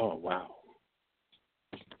 oh, wow.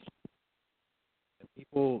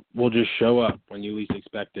 People will just show up when you least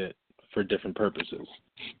expect it for different purposes.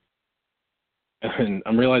 And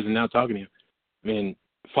I'm realizing now talking to you,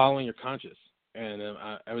 following your conscience. And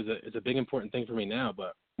it's a big important thing for me now,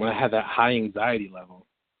 but when I had that high anxiety level,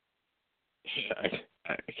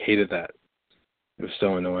 I hated that. It was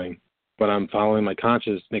so annoying. But I'm following my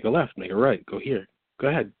conscience, make a left, make a right, go here. Go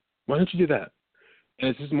ahead. Why don't you do that? And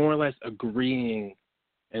it's just more or less agreeing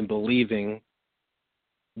and believing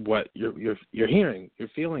what you're hearing. You're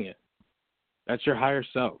feeling it. That's your higher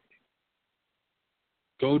self.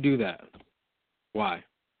 Go do that. Why?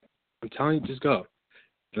 I'm telling you, just go.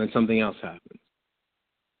 And then something else happens.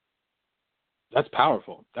 That's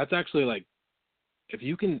powerful. That's actually like, if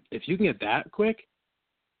you can get that quick,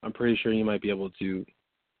 I'm pretty sure you might be able to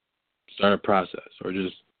start a process or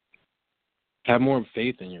just have more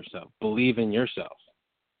faith in yourself, believe in yourself,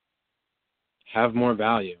 have more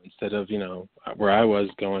value instead of, where I was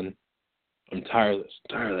going, I'm tired of this,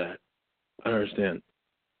 tired of that. I don't understand.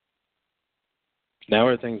 Now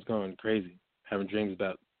everything's going crazy, having dreams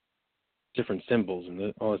about different symbols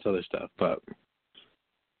and all this other stuff, but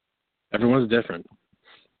everyone's different,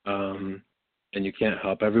 and you can't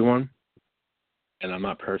help everyone, and I'm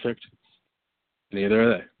not perfect, neither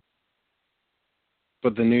are they.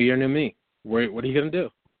 But the new year, new me. What are you going to do?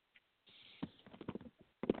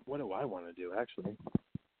 What do I want to do, actually?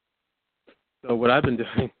 So what I've been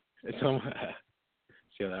doing, see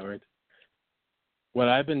how that works? What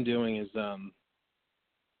I've been doing is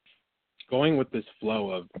going with this flow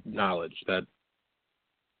of knowledge that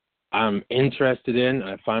I'm interested in.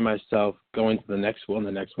 I find myself going to the next one,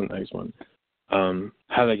 the next one, the next one.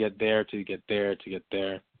 How do I get there to get there to get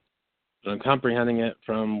there? But I'm comprehending it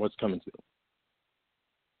from what's coming to.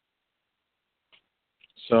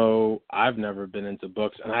 So I've never been into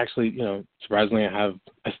books, and actually, surprisingly, I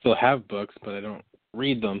still have books, but I don't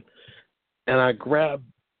read them. And I grab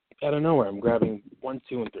out of nowhere. I'm grabbing 1,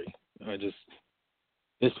 2, and 3.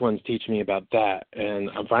 This one's teaching me about that, and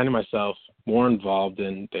I'm finding myself more involved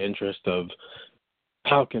in the interest of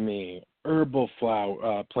alchemy, herbal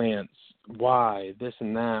plants, why, this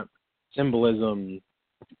and that, symbolism.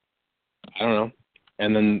 I don't know.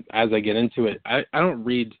 And then as I get into it, I don't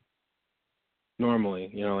read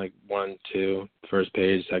normally, like 1, 2, first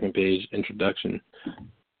page, second page, introduction.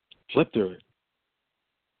 Flip through it.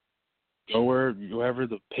 Go wherever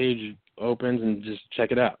the page opens and just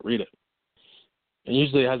check it out. Read it. And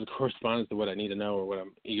usually it has a correspondence to what I need to know or what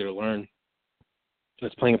I'm eager to learn. And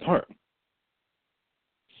it's playing a part.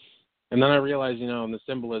 And then I realize, in the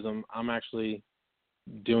symbolism, I'm actually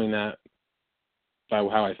doing that by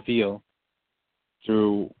how I feel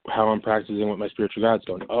through how I'm practicing with my spiritual guides,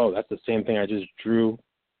 going, oh, that's the same thing I just drew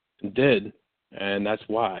and did, and that's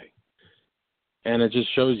why. And it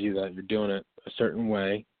just shows you that you're doing it a certain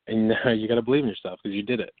way, and now you got to believe in yourself because you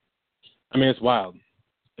did it. I mean, it's wild.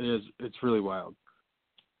 It is. It's really wild.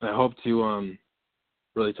 And I hope to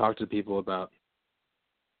really talk to people about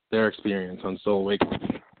their experience on Soul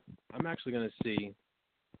Awakening. I'm actually going to see,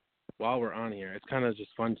 while we're on here, it's kind of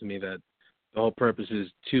just fun to me that the whole purpose is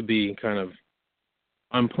to be kind of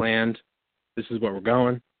unplanned. This is where we're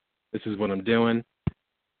going. This is what I'm doing.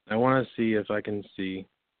 I want to see if I can see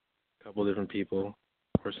a couple different people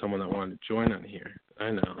or someone that wanted to join on here.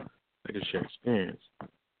 I know. I could share experience.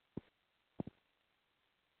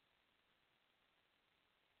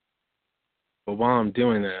 But while I'm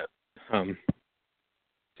doing that,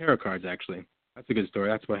 tarot cards, actually. That's a good story.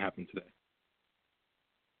 That's what happened today.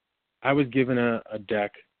 I was given a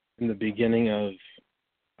deck in the beginning of,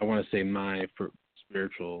 I want to say, my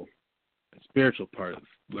spiritual part of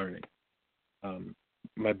learning.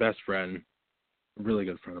 My best friend, a really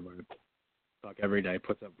good friend of mine, talk every day,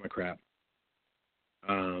 puts up my crap.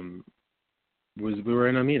 We were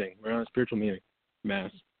in a meeting. We were on a spiritual meeting,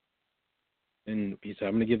 mass. And he said,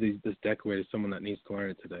 I'm going to give this deck away to someone that needs to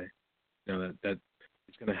learn it today. That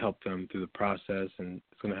it's going to help them through the process, and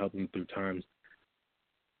it's going to help them through times.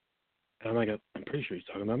 And I'm like, I'm pretty sure he's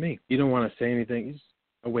talking about me. He didn't want to say anything.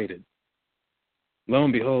 I waited. Lo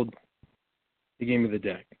and behold, he gave me the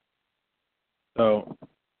deck. So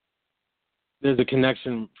there's a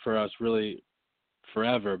connection for us really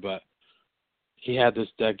forever, but he had this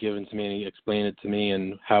deck given to me, and he explained it to me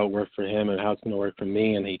and how it worked for him and how it's going to work for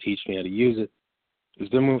me, and he teach me how to use it. It's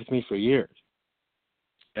been with me for years.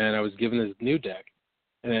 And I was given this new deck,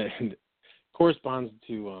 and it corresponds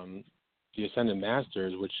to the Ascended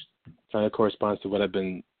Masters, which kind of corresponds to what I've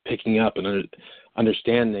been picking up and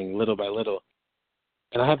understanding little by little.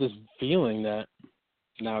 And I have this feeling that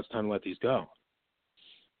now it's time to let these go.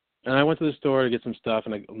 And I went to the store to get some stuff,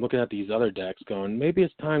 and I'm looking at these other decks going, maybe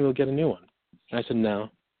it's time to get a new one. And I said, no,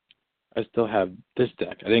 I still have this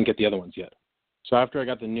deck. I didn't get the other ones yet. So after I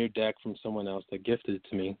got the new deck from someone else that gifted it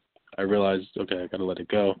to me, I realized, okay, I got to let it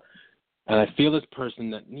go. And I feel this person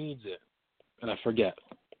that needs it, and I forget.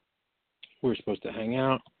 We were supposed to hang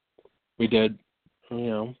out. We did.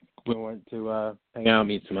 We went to hang out,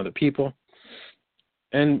 meet some other people.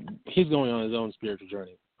 And he's going on his own spiritual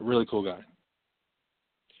journey. A really cool guy.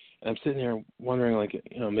 And I'm sitting here wondering,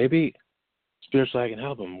 maybe spiritually I can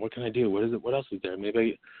help him. What can I do? What is it? What else is there?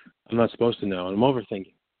 Maybe I'm not supposed to know. And I'm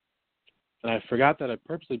overthinking. And I forgot that I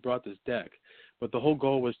purposely brought this deck. But the whole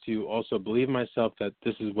goal was to also believe myself that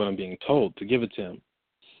this is what I'm being told, to give it to him.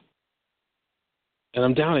 And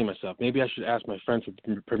I'm doubting myself. Maybe I should ask my friend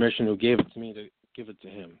for permission who gave it to me to give it to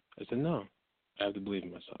him. I said, no, I have to believe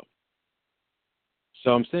in myself.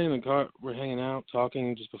 So I'm sitting in the car. We're hanging out,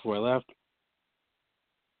 talking just before I left.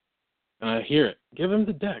 And I hear it. Give him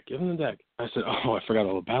the deck. Give him the deck. I said, oh, I forgot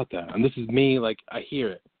all about that. And this is me, I hear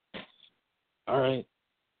it. All right.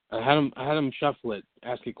 I had him shuffle it,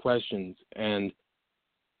 ask it questions, and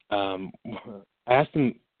I asked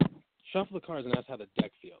him, shuffle the cards and ask how the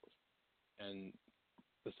deck feels. And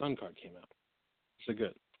the Sun card came out. I said,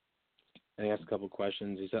 good. And he asked a couple of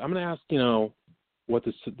questions. He said, I'm going to ask, what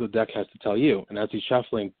the deck has to tell you. And as he's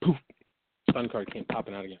shuffling, poof, Sun card came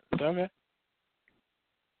popping out again. I said, okay.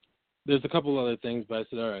 There's a couple other things, but I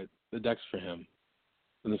said, all right, the deck's for him.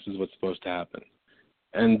 And this is what's supposed to happen.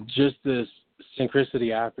 And just this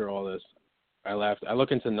synchronicity after all this, I laughed. I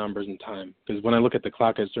look into numbers and time, because when I look at the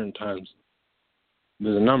clock at certain times,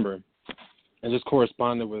 there's a number. And just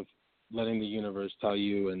corresponded with letting the universe tell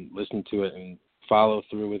you and listen to it and follow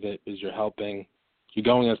through with it is you're helping. You're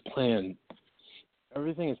going as planned.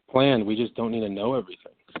 Everything is planned. We just don't need to know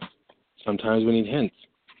everything. Sometimes we need hints.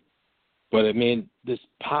 But it made this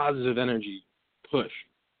positive energy push.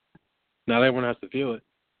 Not everyone has to feel it.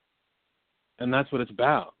 And that's what it's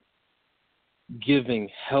about. Giving,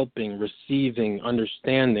 helping, receiving,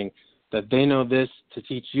 understanding that they know this to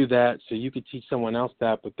teach you that so you could teach someone else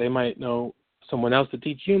that, but they might know someone else to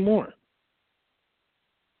teach you more.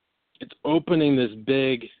 It's opening this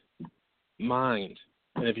big mind.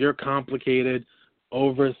 And if you're a complicated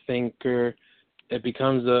overthinker, it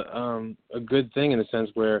becomes a good thing in a sense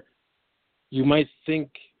where you might think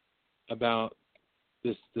about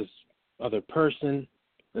this other person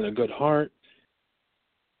in a good heart,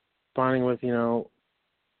 finding with,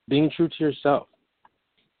 being true to yourself.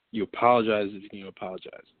 You apologize if you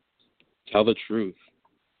apologize. Tell the truth.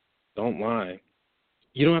 Don't lie.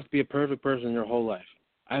 You don't have to be a perfect person your whole life.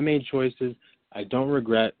 I made choices I don't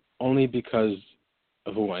regret only because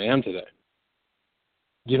of who I am today.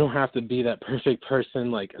 You don't have to be that perfect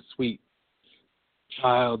person like a sweet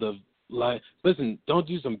child of life. Listen, don't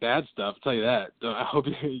do some bad stuff, I'll tell you that. I hope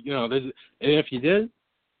and if you did,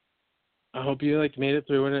 I hope you made it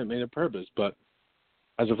through and it made a purpose. But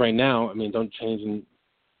as of right now, don't change and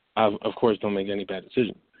of course don't make any bad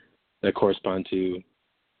decisions that correspond to,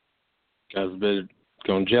 God forbid,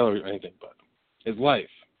 going to jail or anything. But it's life.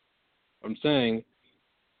 I'm saying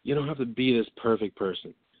you don't have to be this perfect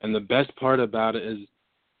person. And the best part about it is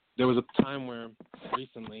there was a time where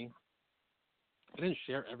recently I didn't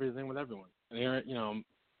share everything with everyone. And here,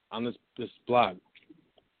 on this blog,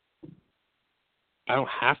 I don't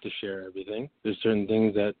have to share everything. There's certain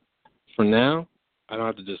things that, for now, I don't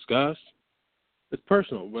have to discuss. It's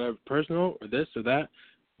personal, whatever, personal or this or that.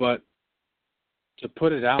 But to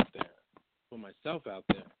put it out there, put myself out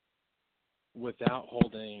there, without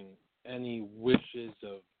holding any wishes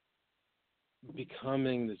of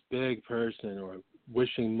becoming this big person or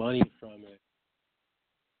wishing money from it.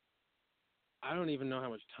 I don't even know how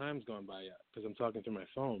much time's gone by yet because I'm talking through my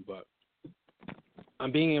phone, but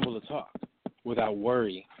I'm being able to talk without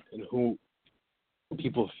worry and who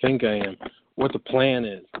people think I am, what the plan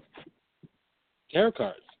is. Tarot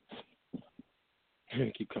cards.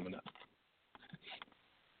 Keep coming up.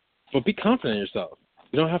 But be confident in yourself.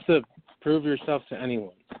 You don't have to prove yourself to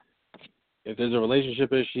anyone. If there's a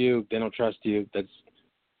relationship issue, they don't trust you,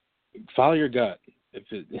 follow your gut. If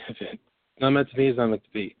it's not meant to be, it's not meant to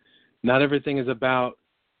be. Not everything is about,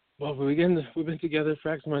 well, we've been together for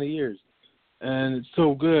X amount of years, and it's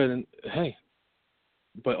so good, and hey,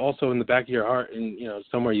 but also in the back of your heart and,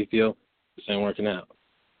 somewhere you feel this ain't working out.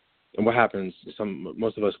 And what happens?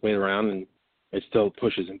 Most of us wait around, and it still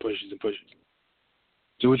pushes and pushes and pushes.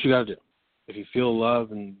 Do what you got to do. If you feel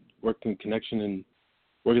love and working connection and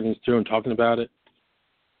working things through and talking about it,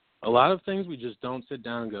 a lot of things we just don't sit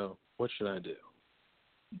down and go, what should I do?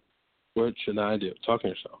 What should I do?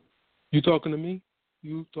 Talking to yourself. You talking to me?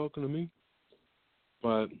 You talking to me?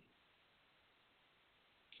 But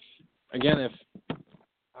again, if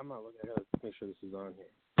I'm not looking, I gotta make sure this is on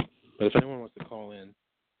here. But if anyone wants to call in,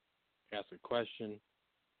 ask a question,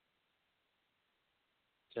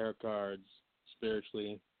 tarot cards,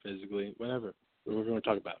 spiritually, physically, whatever we want to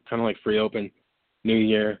talk about. Kind of like free open, New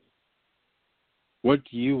Year. What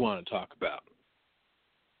do you want to talk about?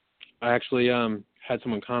 I actually had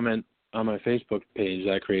someone comment on my Facebook page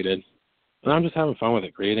that I created, and I'm just having fun with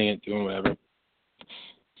it, creating it, doing whatever.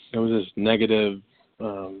 There was this negative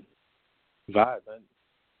vibe.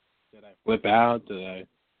 Did I flip out?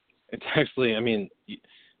 It's actually,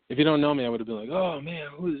 if you don't know me, I would have been like, oh, man,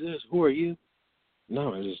 who is this? Who are you?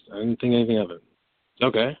 No, I didn't think anything of it.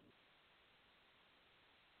 Okay.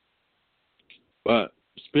 But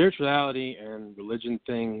spirituality and religion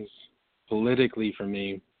things, politically for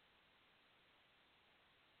me,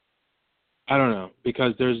 I don't know,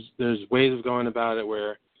 because there's ways of going about it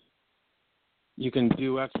where you can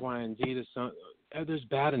do X, Y, and Z to some. There's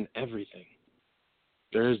bad in everything.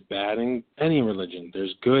 There's bad in any religion.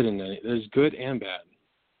 There's good in any. There's good and bad.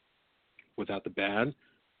 Without the bad,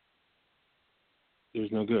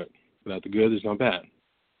 there's no good. Without the good, there's no bad.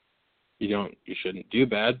 You shouldn't do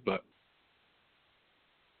bad, but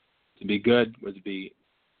to be good would to be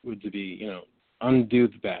undo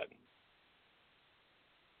the bad.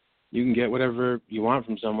 You can get whatever you want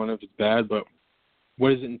from someone if it's bad, but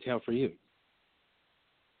what does it entail for you?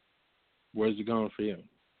 Where's it going for you?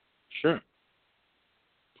 Sure.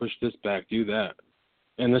 Push this back, do that.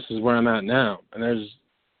 And this is where I'm at now. And there's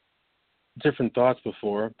different thoughts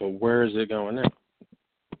before, but where is it going now?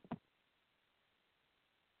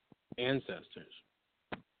 Ancestors.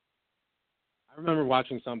 remember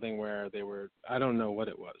watching something where I don't know what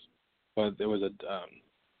it was, but there was a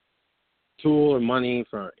tool or money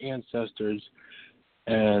for our ancestors,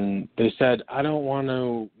 and they said, I don't want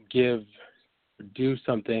to do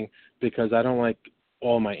something because I don't like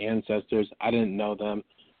all my ancestors. I didn't know them.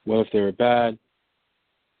 What if they were bad?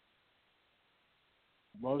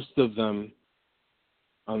 Most of them,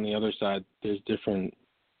 on the other side, there's different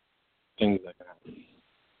things that can happen.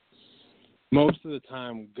 Most of the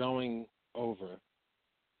time, going over,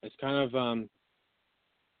 it's kind of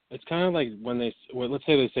like when let's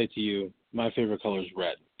say they say to you, my favorite color is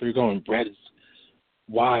red. But you're going, red is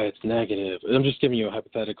why? It's negative. I'm just giving you a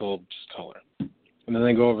hypothetical color. And then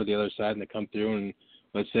they go over the other side and they come through, and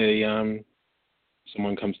let's say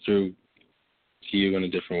someone comes through to you in a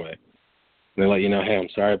different way. And they let you know, hey, I'm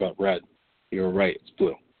sorry about red. You were right, it's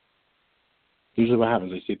blue. Usually what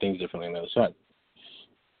happens, they see things differently on the other side.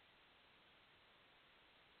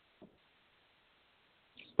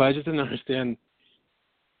 But I just didn't understand.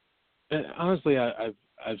 And honestly, I've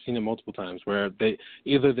seen it multiple times where they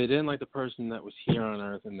didn't like the person that was here on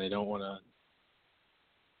Earth and they don't want to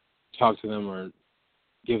talk to them or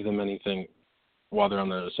give them anything while they're on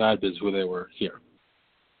the other side because who they were here.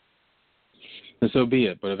 And so be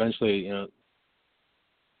it. But eventually, to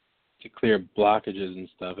clear blockages and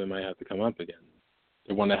stuff, it might have to come up again.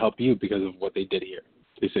 They want to help you because of what they did here.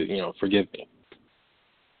 They say, forgive me.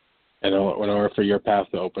 And in order for your path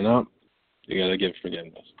to open up, you got to give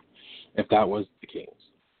forgiveness. If that was the case.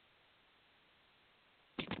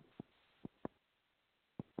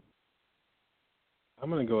 I'm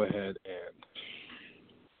going to go ahead and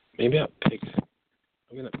maybe I'm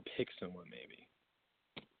going to pick someone maybe.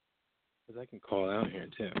 Because I can call out here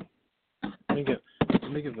too. Let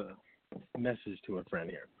me give a message to a friend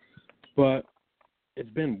here. But it's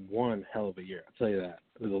been one hell of a year, I'll tell you that.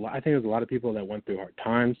 I think there's a lot of people that went through hard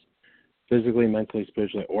times, physically, mentally,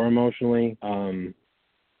 spiritually, or emotionally.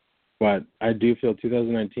 But I do feel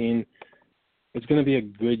 2019, it's going to be a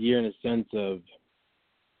good year in a sense of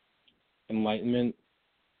enlightenment,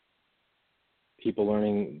 people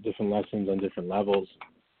learning different lessons on different levels,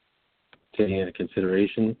 taking into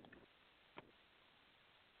consideration.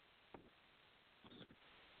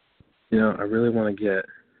 I really want to get,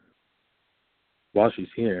 while she's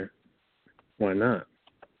here, why not?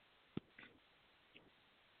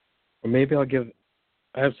 Or maybe I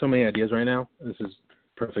have so many ideas right now. This is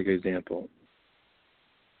a perfect example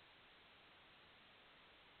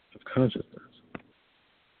of consciousness.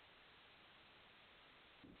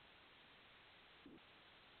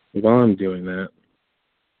 While I'm doing that,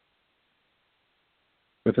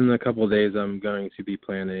 within a couple of days, I'm going to be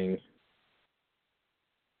planning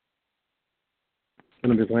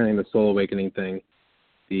the soul awakening thing,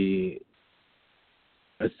 the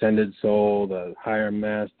ascended soul, the higher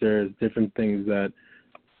masters, different things that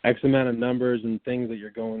X amount of numbers and things that you're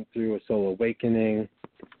going through a soul awakening,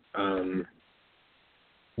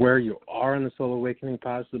 where you are in the soul awakening,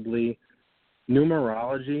 possibly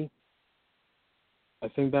numerology. I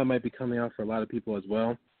think that might be coming out for a lot of people as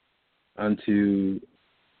well onto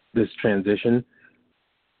this transition.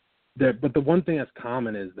 But the one thing that's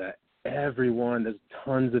common is that there's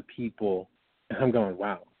tons of people, and I'm going,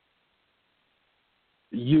 wow.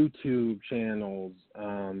 YouTube channels,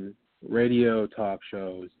 radio talk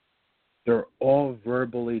shows, they're all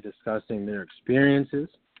verbally discussing their experiences,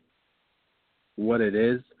 what it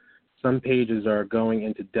is. Some pages are going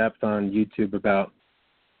into depth on YouTube about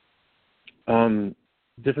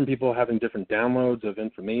different people having different downloads of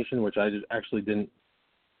information, which I just actually didn't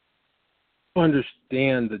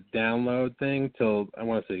understand the download thing till, I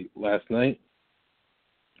want to say, last night,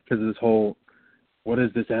 because of this whole, what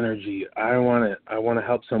is this energy? I want to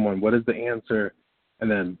help someone. What is the answer?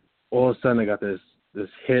 And then all of a sudden I got this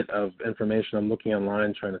hit of information. I'm looking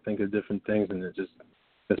online trying to think of different things, and it just,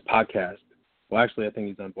 this podcast. Well, actually, I think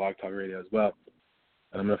he's on Blog Talk Radio as well.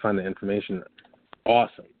 And I'm going to find the information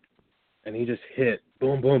awesome. And he just hit,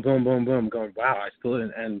 boom, boom, boom, boom, boom, going, wow, I still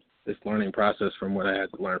didn't end this learning process from what I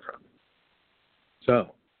had to learn from.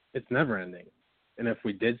 So it's never ending. And if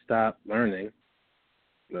we did stop learning,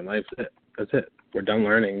 then life's it. That's it. We're done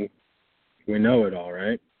learning. We know it all,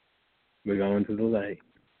 right? We go into the light.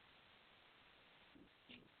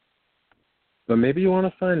 But maybe you want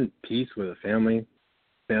to find peace with a family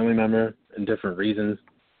member, and different reasons.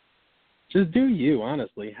 Just do you,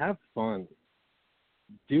 honestly. Have fun.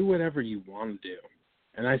 Do whatever you want to do.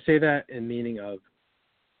 And I say that in meaning of,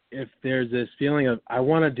 if there's this feeling of, I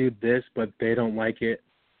want to do this, but they don't like it,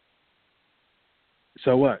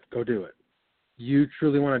 so what? Go do it. You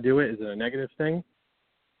truly want to do it? Is it a negative thing?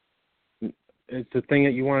 It's the thing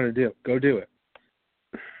that you wanted to do. Go do it.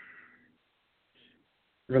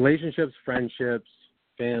 relationships, friendships,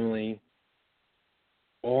 family,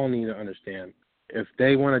 all need to understand if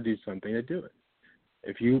they want to do something, they do it.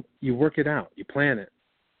 If you work it out, you plan it.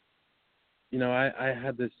 You know, I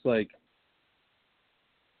had this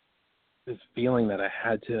this feeling that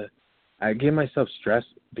I gave myself stress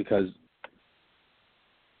because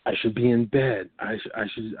I should be in bed. I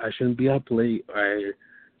shouldn't be up late.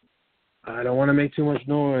 I don't want to make too much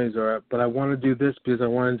noise, but I want to do this because I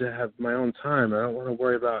wanted to have my own time. I don't want to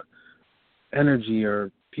worry about energy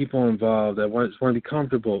or people involved. I just want to be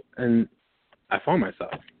comfortable. And I found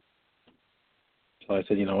myself. So I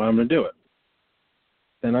said, you know what, I'm going to do it.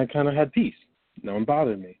 Then I kind of had peace. No one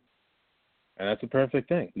bothered me. And that's a perfect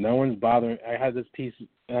thing. No one's bothering. I had this peace, and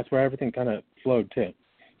that's where everything kind of flowed too.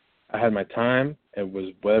 I had my time. It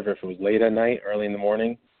was whether if it was late at night, early in the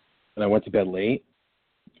morning, and I went to bed late.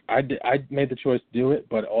 I made the choice to do it,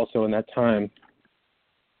 but also in that time,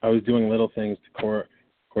 I was doing little things to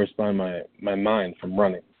correspond my mind from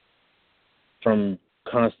running, from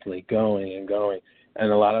constantly going and going.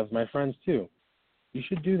 And a lot of my friends too. You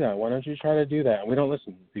should do that. Why don't you try to do that? And we don't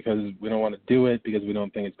listen because we don't want to do it because we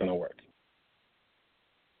don't think it's going to work.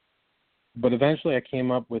 But eventually I came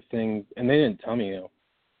up with things, and they didn't tell me,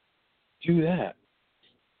 do that.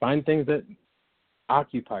 Find things that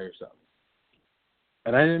occupy yourself.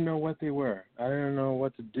 And I didn't know what they were. I didn't know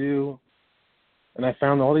what to do. And I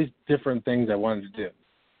found all these different things I wanted to do.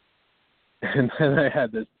 And then I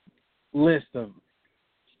had this list of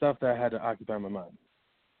stuff that I had to occupy my mind.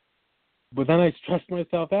 But then I stressed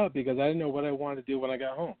myself out because I didn't know what I wanted to do when I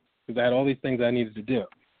got home because I had all these things I needed to do.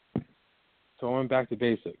 So I went back to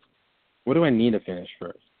basics. What do I need to finish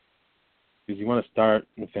first? Because you want to start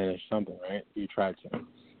and finish something, right? You try to.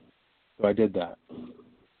 So I did that.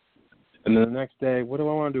 And then the next day, what do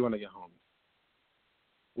I want to do when I get home?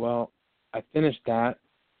 Well, I finished that.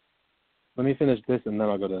 Let me finish this, and then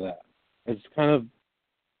I'll go to that. It's kind of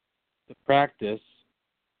the practice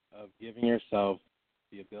of giving yourself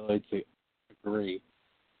the ability to agree.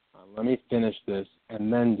 Let me finish this,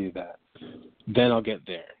 and then do that. Then I'll get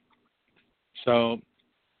there. So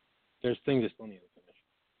there's things I still need to finish.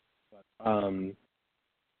 But,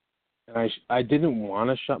 and I didn't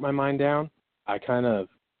want to shut my mind down. I don't know.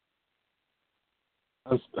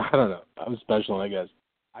 I'm special, I guess.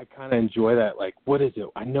 I kind of enjoy that. Like, what is it?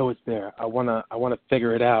 I know it's there. I wanna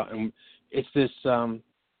figure it out. And it's this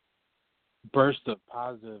burst of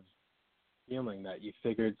positive feeling that you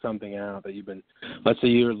figured something out. That let's say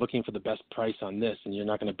you're looking for the best price on this, and you're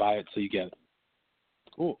not going to buy it till you get it.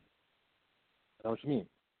 Cool. I know what you mean.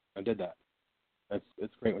 I did that.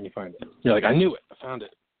 It's great when you find it. You're like, I knew it. I found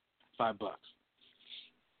it. $5.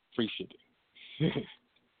 Free shipping.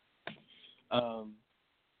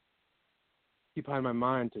 Keep behind my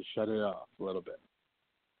mind to shut it off a little bit.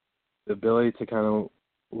 The ability to kind of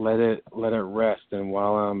let it rest, and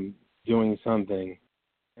while I'm doing something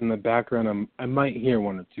in the background, I might hear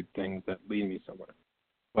one or two things that lead me somewhere,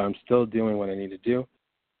 but I'm still doing what I need to do.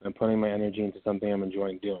 I'm putting my energy into something I'm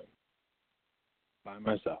enjoying doing by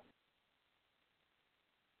myself.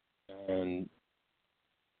 And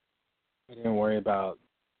I didn't worry about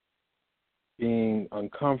being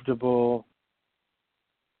uncomfortable,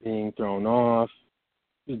 being thrown off,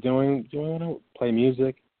 just doing what I play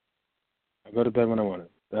music. I go to bed when I want to.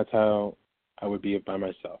 That's how I would be by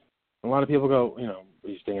myself. A lot of people go, are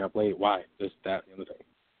you staying up late? Why? This, that, the other thing.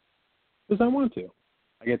 Because I want to.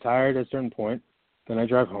 I get tired at a certain point. Then I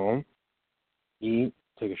drive home, eat,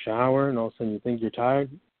 take a shower, and all of a sudden you think you're tired.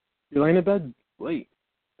 You're laying in bed late.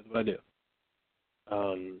 That's what I do.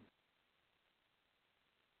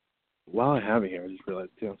 While I have it here, I just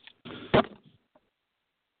realized too. I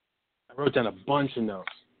wrote down a bunch of notes.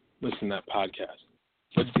 Listen to that podcast.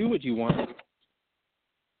 But do what you want.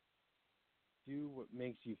 Do what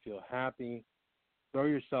makes you feel happy. Throw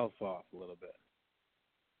yourself off a little bit.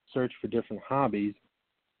 Search for different hobbies.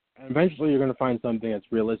 And eventually you're going to find something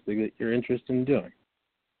that's realistic that you're interested in doing.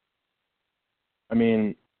 I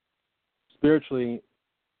mean, spiritually,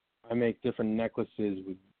 I make different necklaces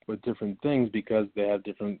with different things because they have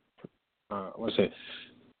different,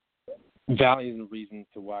 values and reasons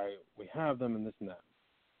to why we have them and this and that.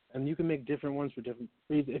 And you can make different ones for different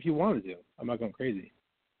reasons if you want to do. I'm not going crazy.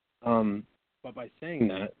 But by saying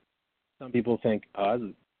that, some people think, that's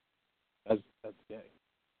gay.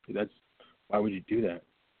 Why would you do that?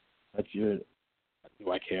 Do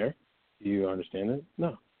I care? Do you understand it?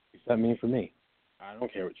 No. It's not me for me. I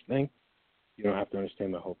don't care what you think. You don't have to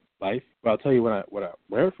understand my whole life. But I'll tell you what I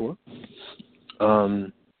wear it for.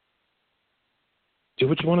 Do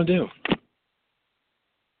what you want to do.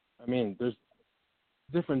 I mean, there's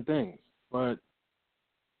different things, but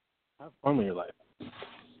have fun with your life.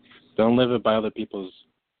 Don't live it by other people's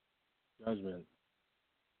judgment.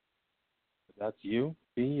 If that's you,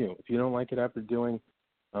 be you. If you don't like it after doing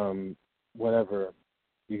whatever,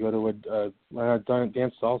 you go to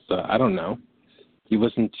dance salsa. I don't know. You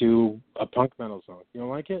listen to a punk metal song. You don't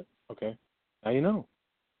like it? Okay. Now you know.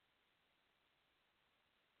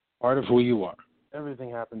 Part of who you are. Everything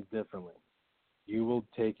happens differently. You will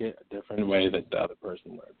take it a different way that the other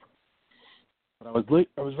person would. But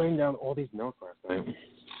I was writing down all these notes last night,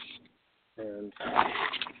 and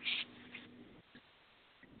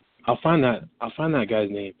I'll find that guy's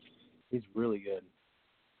name. He's really good.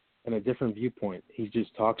 And a different viewpoint. He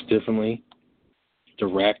just talks differently,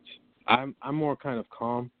 direct. I'm more kind of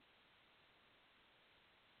calm.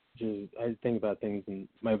 I think about things in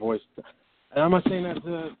my voice. And I'm not saying that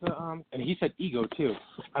to and he said ego too.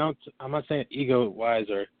 I'm not saying ego wise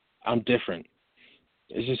or I'm different.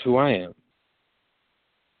 It's just who I am.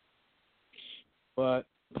 But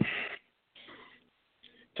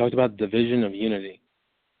talked about division of unity.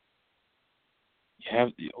 You have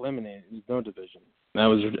to eliminate it. There's no division. That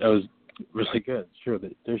was really good. It's true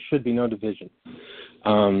that there should be no division.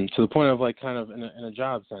 To the point of like kind of in a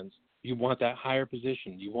job sense, you want that higher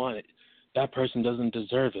position. You want it. That person doesn't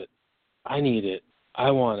deserve it. I need it.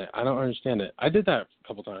 I want it. I don't understand it. I did that a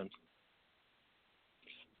couple times.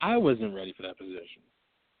 I wasn't ready for that position.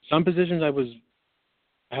 Some positions I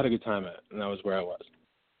had a good time at, and that was where I was.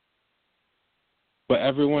 But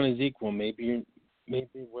everyone is equal. Maybe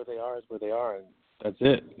where they are is where they are, and that's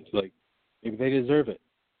it. It's like maybe they deserve it.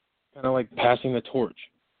 Kind of like passing the torch.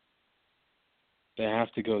 They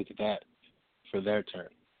have to go to that for their turn.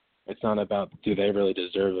 It's not about do they really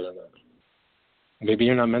deserve it or not. Maybe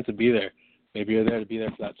you're not meant to be there. Maybe you're there to be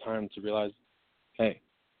there for that time to realize, hey,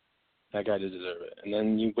 that guy did deserve it. And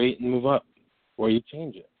then you wait and move up, or you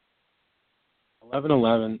change it.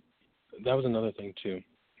 11-11, that was another thing too.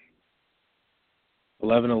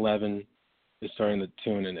 11-11 is starting to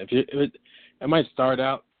tune in. It might start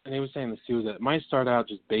out, and he was saying this too, that it might start out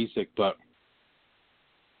just basic, but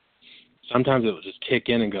sometimes it will just kick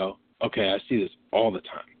in and go, okay, I see this all the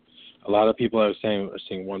time. A lot of people are seeing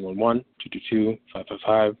 111, 222,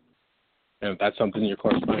 555, and if that's something you're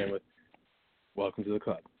corresponding with, welcome to the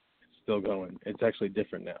club. It's still going. It's actually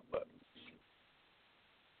different now, but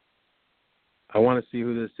I want to see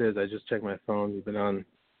who this is. I just checked my phone. We've been on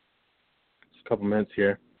just a couple minutes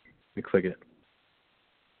here. Let me click it.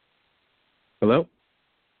 Hello?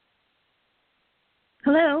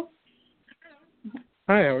 Hello.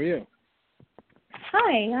 Hi, how are you?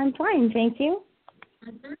 Hi, I'm fine, thank you.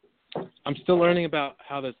 I'm still learning about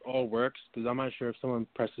how this all works because I'm not sure if someone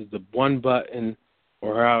presses the one button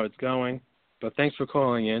or how it's going. But thanks for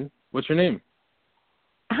calling in. What's your name?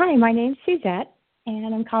 Hi, my name's Suzette,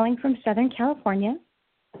 and I'm calling from Southern California.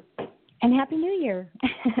 And Happy New Year.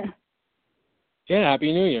 Yeah,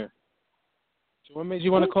 Happy New Year. So what made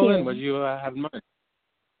you want to call in? What did you have in mind?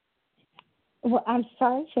 Well, I'm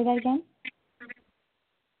sorry, say that again?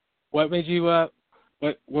 What made you,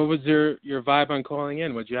 what was your vibe on calling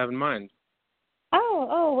in? What did you have in mind?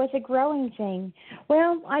 Oh, it's a growing thing.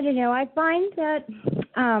 Well, I don't know. I find that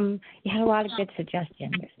you had a lot of good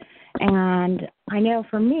suggestions. And I know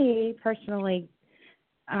for me, personally,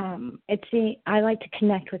 I like to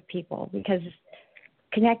connect with people because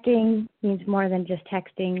connecting means more than just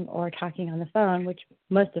texting or talking on the phone, which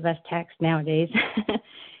most of us text nowadays,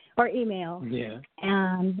 or email. Yeah.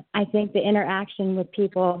 And I think the interaction with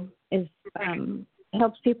people is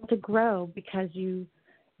helps people to grow because you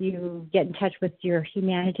get in touch with your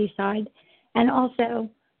humanity side. And also,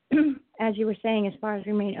 as you were saying, as far as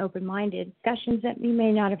remain open-minded, discussions that we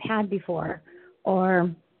may not have had before, or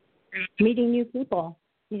meeting new people,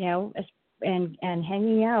 and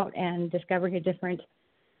hanging out and discovering a different,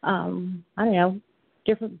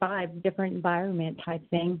 different vibe, different environment type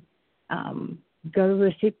thing. Go to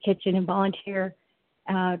a soup kitchen and volunteer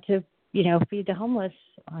to, feed the homeless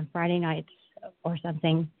on Friday nights or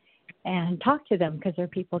something, and talk to them because they're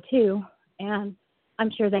people too. And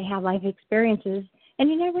I'm sure they have life experiences. And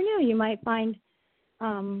you never know, you might find,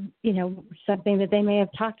 something that they may have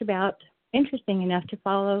talked about interesting enough to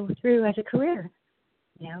follow through as a career.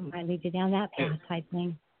 Might lead you down that path type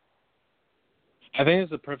thing. I think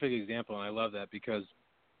it's a perfect example, and I love that because,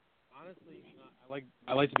 honestly,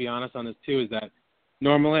 I like to be honest on this too. Is that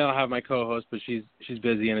normally I'll have my co-host, but she's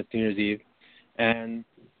busy and it's New Year's Eve, and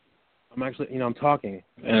I'm actually, I'm talking,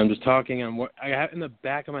 and I'm just talking, and I have in the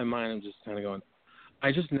back of my mind, I'm just kind of going,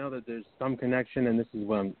 I just know that there's some connection, and this is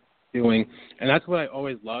what I'm doing, and that's what I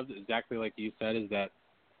always loved, exactly like you said, is that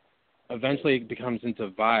eventually it becomes into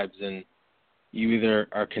vibes, and you either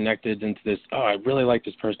are connected into this, oh, I really like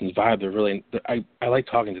this person's vibe. I like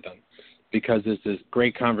talking to them because there's this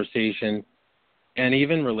great conversation. And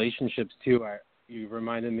even relationships, too. You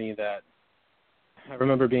reminded me that I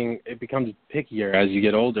remember it becomes pickier as you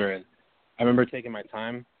get older. And I remember taking my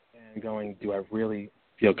time and going, do I really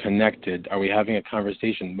feel connected? Are we having a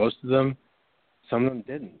conversation? Most of them, some of them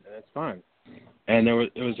didn't, and that's fine. And it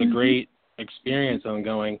was a great experience on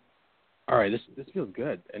going, all right, this feels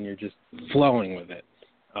good, and you're just flowing with it.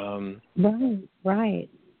 Right.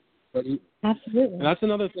 Absolutely. And that's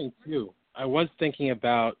another thing, too. I was thinking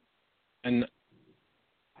about, and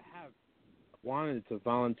I have wanted to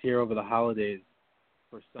volunteer over the holidays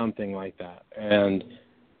for something like that. And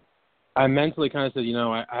I mentally kind of said,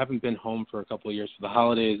 I haven't been home for a couple of years for the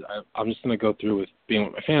holidays. I'm just going to go through with being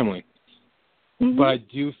with my family. Mm-hmm. But I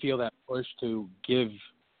do feel that push to give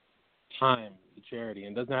time to charity.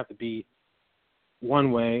 And it doesn't have to be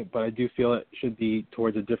one way, but I do feel it should be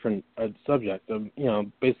towards a different subject of,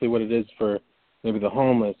 basically what it is for maybe the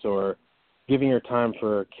homeless or giving your time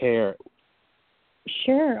for care.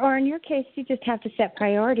 Sure. Or in your case, you just have to set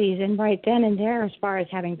priorities, and right then and there, as far as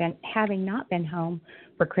having not been home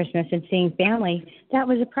for Christmas and seeing family, that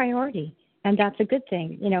was a priority, and that's a good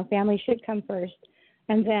thing. Family should come first,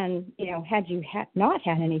 and then had you not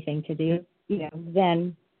had anything to do,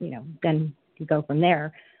 then you go from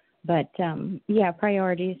there. But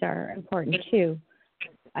priorities are important too.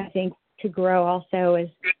 I think to grow also is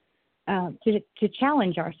to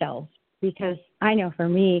challenge ourselves, because I know for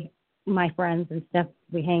me, my friends and stuff,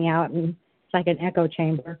 we hang out and it's like an echo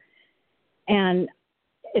chamber. And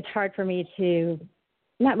it's hard for me to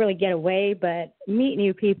not really get away, but meet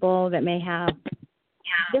new people that may have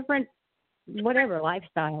different, whatever,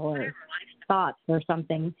 lifestyle or thoughts or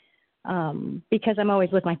something, because I'm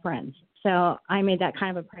always with my friends. So I made that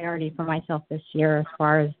kind of a priority for myself this year as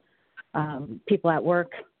far as people at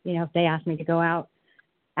work, if they ask me to go out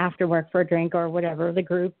after work for a drink or whatever, the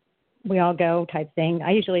group, we all go type thing. I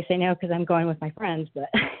usually say no because I'm going with my friends, but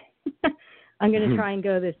I'm going to try and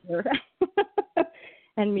go this year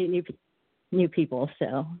and meet new people.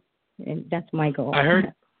 So that's my goal. I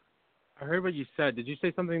heard what you said. Did you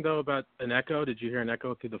say something, though, about an echo? Did you hear an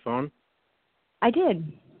echo through the phone? I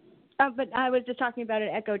did. But I was just talking about an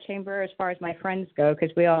echo chamber as far as my friends go, because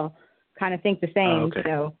we all kind of think the same. Oh, okay.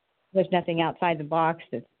 So there's nothing outside the box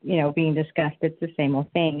that's, being discussed. It's the same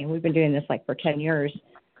old thing. And we've been doing this for 10 years.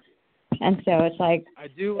 And so it's like,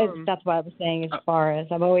 that's what I was saying as far as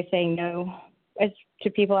I'm always saying no to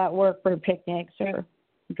people at work for picnics or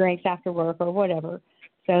drinks after work or whatever.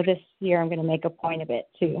 So this year I'm going to make a point of it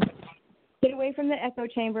to get away from the echo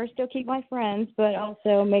chamber, still keep my friends, but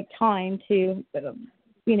also make time to,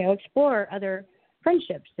 explore other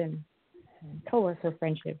friendships and coworker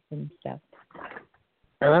friendships and stuff.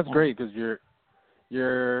 And that's great because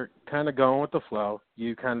you're kind of going with the flow.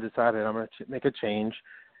 You kind of decided I'm going to make a change.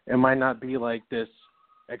 It might not be like this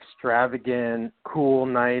extravagant, cool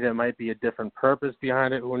night. It might be a different purpose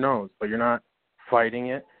behind it. Who knows? But you're not fighting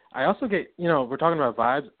it. I also get, we're talking about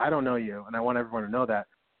vibes. I don't know you, and I want everyone to know that.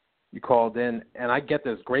 You called in, and I get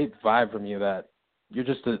this great vibe from you that you're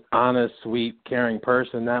just an honest, sweet, caring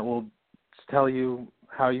person that will tell you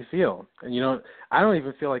how you feel. And, I don't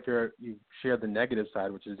even feel like you share the negative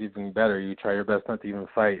side, which is even better. You try your best not to even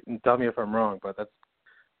fight. And tell me if I'm wrong, but that's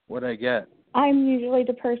what I get. I'm usually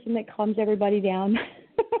the person that calms everybody down.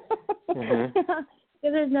 Mm-hmm. So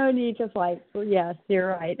there's no need to fight. Well, yes, you're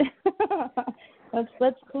right.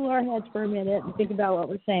 Let's cool our heads for a minute and think about what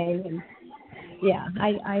we're saying. And yeah,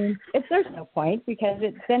 there's no point because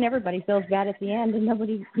then everybody feels bad at the end and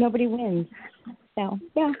nobody wins. So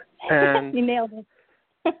yeah, and you nailed it.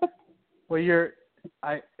 Well,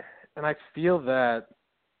 I feel that,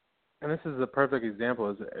 and this is a perfect example.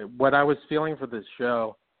 Is what I was feeling for this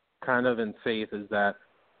show, kind of in faith, is that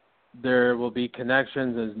there will be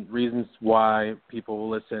connections and reasons why people will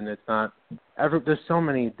listen. It's not there's so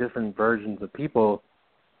many different versions of people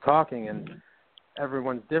talking, and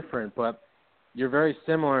everyone's different, but you're very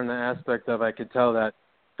similar in the aspect of, I could tell that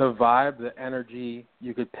the vibe, the energy,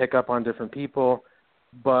 you could pick up on different people,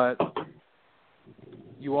 but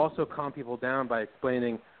you also calm people down by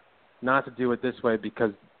explaining not to do it this way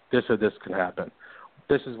because this or this could happen.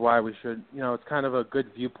 This is why we should, it's kind of a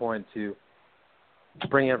good viewpoint to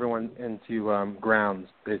bring everyone into grounds,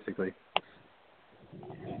 basically.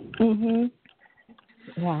 Mhm.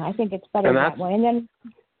 Yeah, I think it's better that way. And then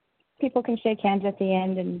people can shake hands at the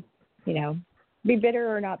end and, be bitter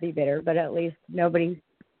or not be bitter, but at least nobody's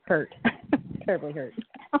hurt, terribly hurt.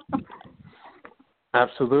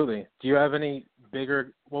 Absolutely. Do you have any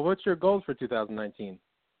what's your goals for 2019?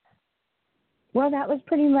 Well, that was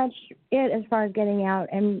pretty much it as far as getting out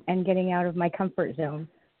and getting out of my comfort zone,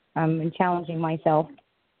 and challenging myself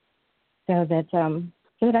so that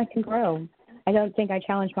I can grow. I don't think I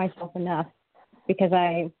challenge myself enough because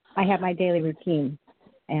I have my daily routine,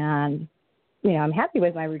 and I'm happy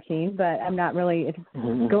with my routine, but I'm not really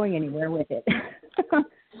going anywhere with it.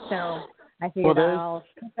 So I figured I'll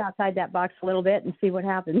step outside that box a little bit and see what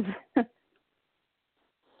happens.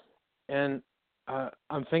 And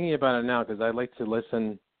I'm thinking about it now because I like to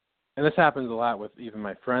listen, and this happens a lot with even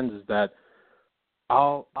my friends, is that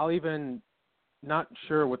I'll even, not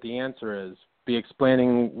sure what the answer is, be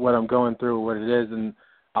explaining what I'm going through, what it is, and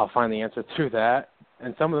I'll find the answer through that.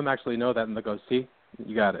 And some of them actually know that, and they'll go, see,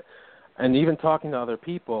 you got it. And even talking to other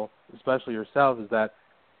people, especially yourself, is that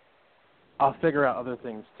I'll figure out other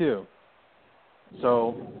things too.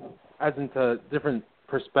 So as into different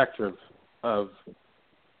perspectives of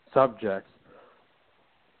subjects.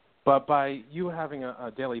 But by you having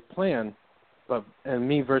a daily plan, and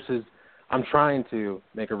me versus I'm trying to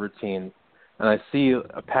make a routine, and I see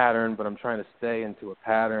a pattern, but I'm trying to stay into a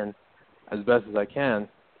pattern as best as I can,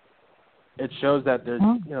 it shows that there's,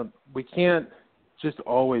 we can't just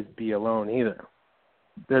always be alone either.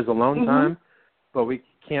 There's alone time, but we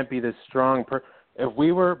can't be this strong if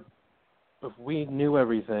we knew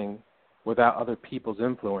everything without other people's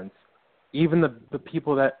influence, even the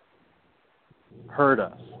people that hurt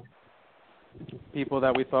us, people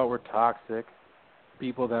that we thought were toxic,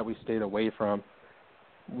 people that we stayed away from,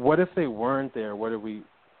 what if they weren't there? What did we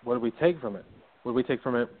take from it? What did we take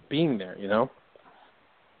from it being there,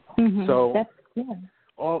 So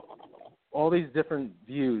all these different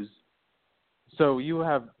views. So you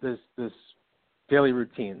have this daily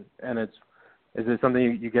routine, and is it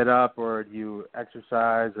something you get up, or do you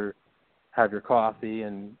exercise, or have your coffee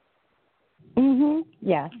and?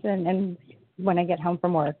 Yes, and when I get home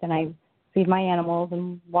from work, then I feed my animals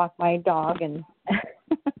and walk my dog, and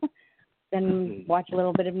then watch a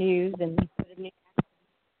little bit of news, and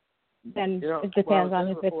then it depends on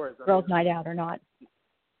if it's girls' night out or not.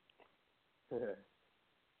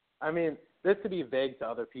 I mean, this could be vague to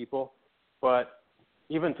other people, but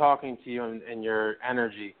even talking to you and your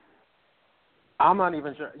energy, I'm not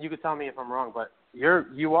even sure. You could tell me if I'm wrong, but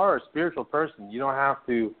you are a spiritual person. You don't have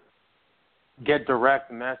to get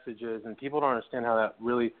direct messages, and people don't understand how that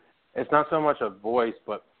really. It's not so much a voice,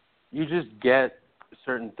 but you just get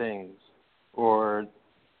certain things,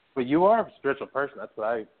 but you are a spiritual person. That's what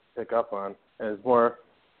I pick up on, and it's more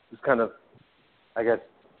just kind of, I guess,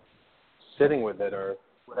 sitting with it, or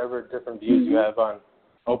whatever different views you have on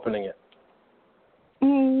opening it.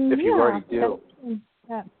 If you already do.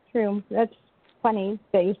 That's true. That's funny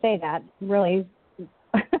that you say that. Really,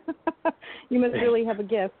 you must really have a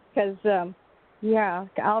gift, because,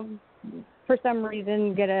 I'll, for some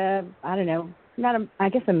reason, get a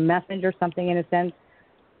message or something, in a sense,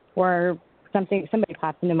 or somebody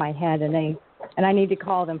pops into my head, and I need to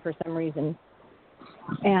call them for some reason.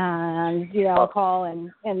 And, I'll call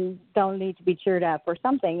and they'll need to be cheered up or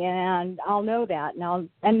something, and I'll know that.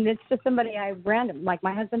 And it's just somebody random, like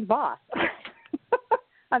my husband's boss.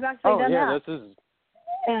 I've actually done that. This is.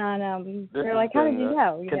 And they're like, how did you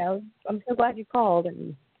know? I'm so glad you called.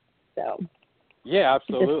 And so. Yeah,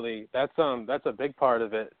 absolutely. That's a big part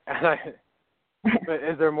of it. But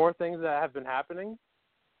is there more things that have been happening?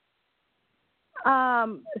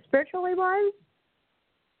 Spiritually wise,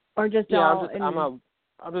 or just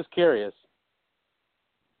I'm just curious.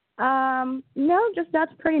 No, just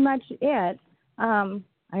that's pretty much it. I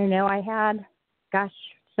don't know. I had,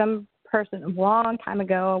 some person a long time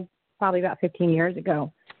ago, probably about 15 years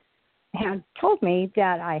ago, had told me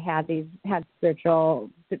that I had spiritual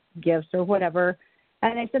gifts or whatever,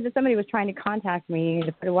 and they said that somebody was trying to contact me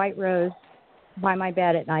to put a white rose by my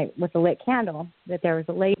bed at night with a lit candle, that there was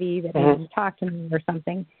a lady that needed to talk to me or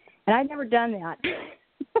something. And I'd never done that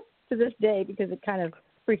to this day, because it kind of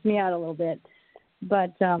freaked me out a little bit.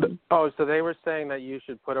 But so they were saying that you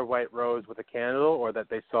should put a white rose with a candle, or that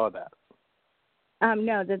they saw that?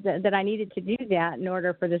 No, that I needed to do that in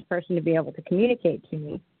order for this person to be able to communicate to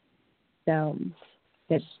me. So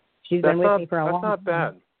that she's been with me for a long time. That's not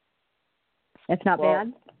bad. It's not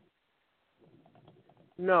bad?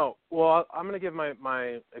 No. Well, I'm going to give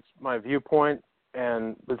my viewpoint,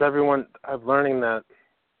 and with everyone, I'm learning that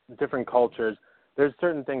in different cultures, there's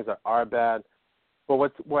certain things that are bad. But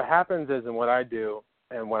what happens is, and what I do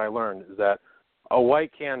and what I learned, is that a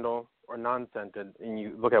white candle, or non-scented, and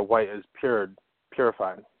you look at white as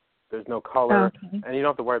purified. There's no color, and you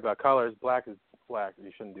don't have to worry about colors. Black is black.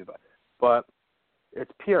 You shouldn't do that. But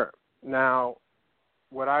it's pure. Now,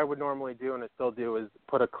 what I would normally do, and I still do, is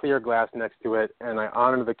put a clear glass next to it, and I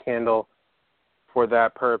honor the candle for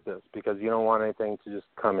that purpose because you don't want anything to just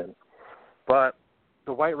come in. But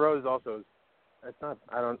the white rose also,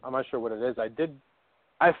 I'm not sure what it is.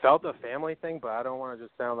 I felt a family thing, but I don't want to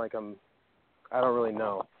just sound like I don't really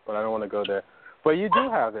know, but I don't want to go there. But you do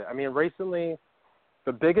have it. I mean, recently,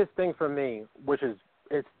 the biggest thing for me, which is,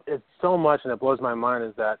 it's so much and it blows my mind,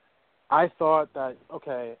 is that I thought that,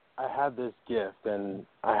 okay, I had this gift and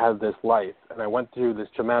I had this life and I went through this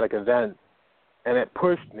traumatic event and it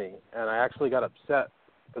pushed me and I actually got upset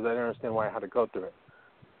because I didn't understand why I had to go through it.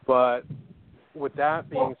 But with that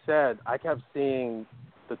being said, I kept seeing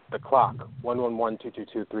the clock,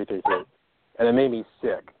 111-222-333, and it made me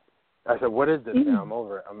sick. I said, what is this now? I'm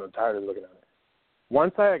over it. I'm tired of looking at it.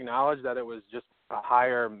 Once I acknowledged that it was just a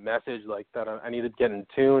higher message, like that I need to get in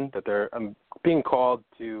tune, that I'm being called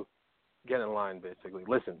to get in line, basically,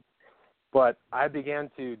 listen. But I began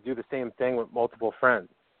to do the same thing with multiple friends.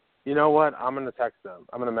 You know what? I'm going to text them.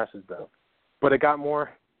 I'm going to message them. But it got more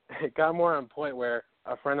on point where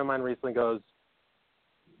a friend of mine recently goes,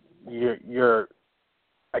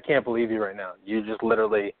 I can't believe you right now. You just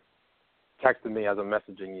literally texted me as I'm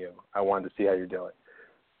messaging you. I wanted to see how you're doing.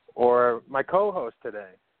 Or my co-host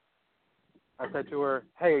today, I said to her,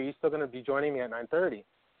 hey, are you still going to be joining me at 9:30?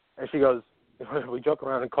 And she goes, we joke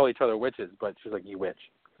around and call each other witches, but she's like, you witch.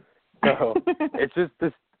 So it's just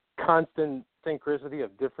this constant synchronicity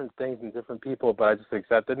of different things and different people, but I just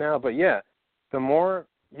accept it now. But, yeah, the more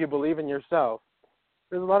you believe in yourself,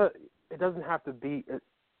 there's a lot of – it doesn't have to be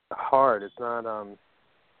hard. It's not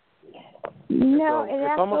no,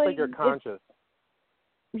 it's almost like you're conscious.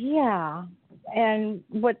 Yeah, and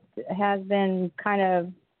what has been kind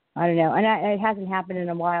of, I don't know, and it hasn't happened in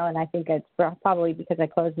a while, and I think it's probably because I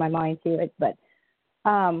closed my mind to it, but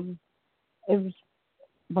it was,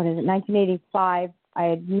 1985, I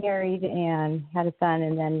had married and had a son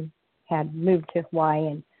and then had moved to Hawaii,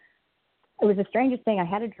 and it was the strangest thing. I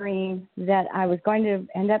had a dream that I was going to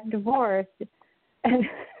end up divorced, and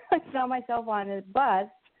I saw myself on a bus,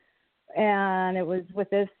 and it was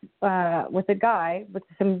with a guy, with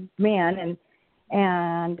some man,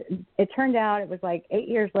 and it turned out it was like 8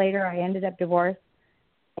 years later I ended up divorced,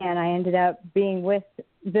 and I ended up being with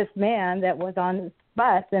this man that was on this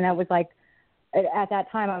bus, and I was like, at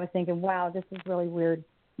that time I was thinking, wow, this is really weird.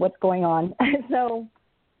 What's going on? So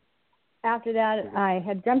after that, I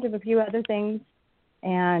had dreamt of a few other things,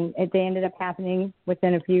 and they ended up happening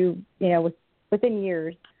within a few, within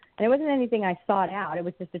years. And it wasn't anything I sought out. It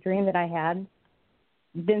was just a dream that I had.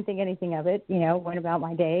 Didn't think anything of it, went about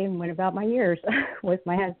my day and went about my years with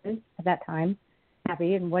my husband at that time,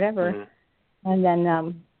 happy and whatever. Mm-hmm.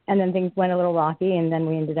 And then things went a little rocky, and then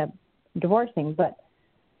we ended up divorcing. But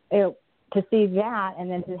to see that and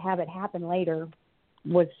then to have it happen later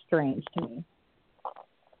was strange to me.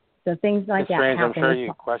 So things like that strange. happen. I'm sure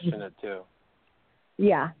you question it too.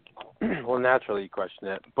 Yeah. Well, naturally you question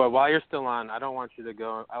it. But while you're still on, I don't want you to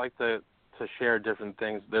go. I like to share different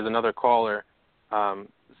things. There's another caller,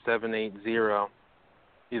 780.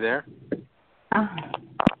 You there?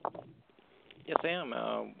 Yes, I am.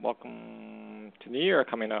 Welcome to New Year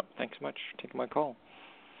coming up. Thanks so much for taking my call.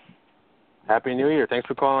 Happy New Year. Thanks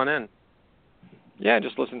for calling in. Yeah,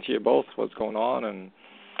 just listen to you both, what's going on, and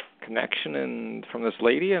connection and from this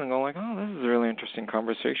lady, and I'm going like, oh, this is a really interesting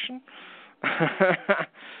conversation.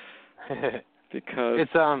 Because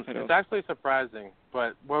it's actually surprising.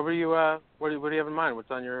 But what were you what do you have in mind?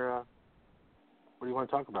 What's on your what do you want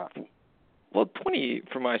to talk about? Well,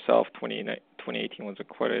 for myself, 2018 was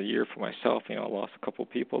quite a year for myself. I lost a couple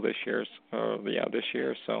of people this year. This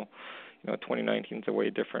year. So, 2019 is a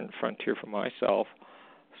way different frontier for myself.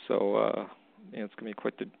 So, it's going to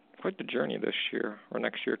be quite the journey this year or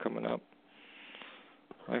next year coming up.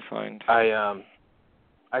 I find.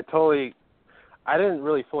 I didn't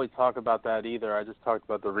really fully talk about that either. I just talked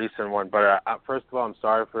about the recent one. But first of all, I'm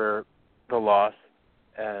sorry for the loss.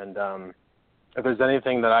 And if there's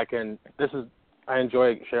anything that I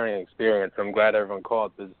enjoy sharing an experience. I'm glad everyone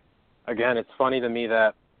called because, again, it's funny to me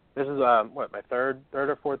that this is my third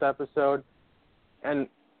or fourth episode, and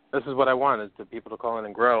this is what I want is to people to call in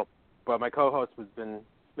and grow. But my co-host has been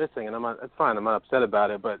missing, and it's fine. I'm not upset about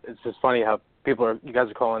it, but it's just funny how you guys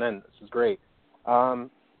are calling in. This is great. I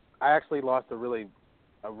actually lost a really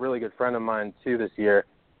good friend of mine too this year,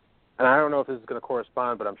 and I don't know if this is going to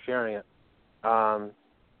correspond, but I'm sharing it. And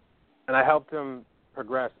I helped him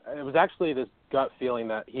progress. It was actually this gut feeling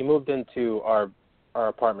that he moved into our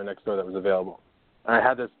apartment next door that was available. And I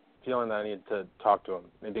had this feeling that I needed to talk to him.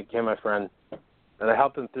 He became my friend, and I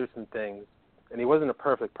helped him through some things. And he wasn't a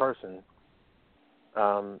perfect person,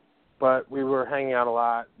 but we were hanging out a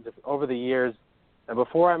lot over the years. And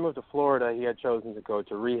before I moved to Florida, he had chosen to go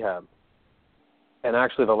to rehab. And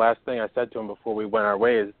actually, the last thing I said to him before we went our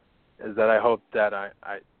ways is that I hope that I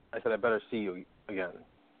said I better see you again.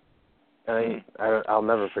 And I'll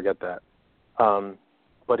never forget that.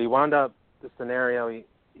 But he wound up the scenario.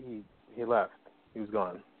 He left. He was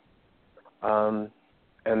gone.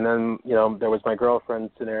 And then there was my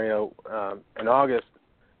girlfriend scenario in August,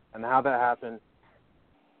 and how that happened.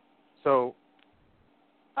 So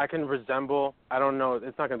I can resemble. I don't know.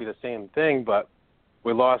 It's not going to be the same thing, but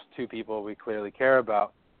we lost two people we clearly care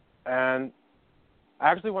about, and I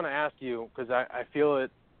actually want to ask you because I feel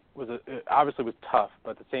it obviously was tough,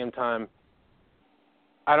 but at the same time,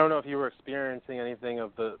 I don't know if you were experiencing anything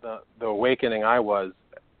of the awakening I was,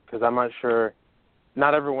 because I'm not sure.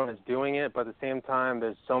 Not everyone is doing it, but at the same time,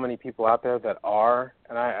 there's so many people out there that are,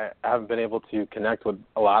 and I haven't been able to connect with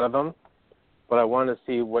a lot of them. But I wanted to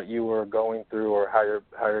see what you were going through, or how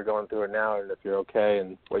you're going through it now, and if you're okay,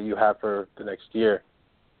 and what you have for the next year.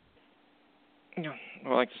 Yeah,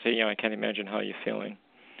 well, I like to say, I can't imagine how you're feeling.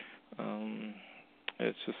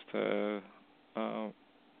 It's just for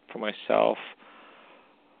myself.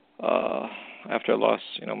 After I lost,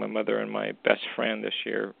 my mother and my best friend this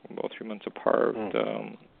year, about 3 months apart,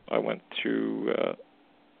 I went through a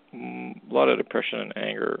lot of depression and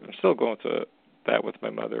anger. I'm still going through that with my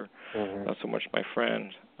mother, not so much my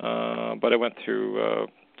friend. But I went through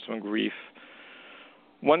some grief,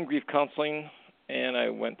 grief counseling, and I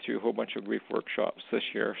went through a whole bunch of grief workshops this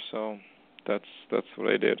year. So that's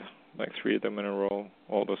what I did, like 3 of them in a row,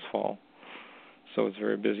 all this fall. So it's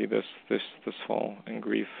very busy this fall in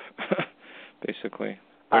grief, basically.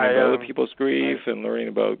 Learning about other people's grief and learning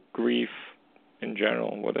about grief in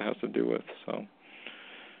general, what it has to do with. So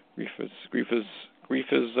grief is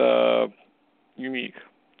unique.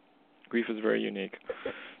 Grief is very unique.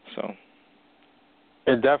 So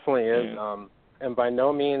it definitely is, and by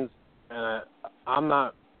no means, I'm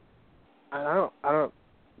not. I don't.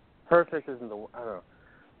 Perfect isn't the. I don't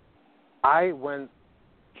know.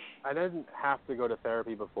 I didn't have to go to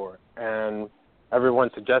therapy before, and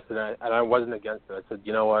everyone suggested it, and I wasn't against it. I said,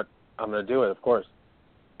 you know what, I'm going to do it, of course.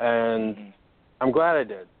 And I'm glad I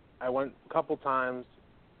did. I went a couple times.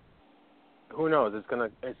 Who knows? It's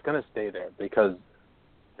gonna stay there because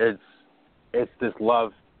it's this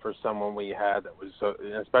love for someone we had that was so,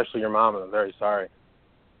 especially your mom. And I'm very sorry.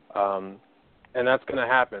 And that's gonna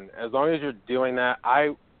happen as long as you're doing that.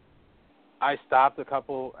 I stopped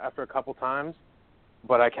after a couple times.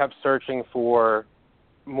 But I kept searching for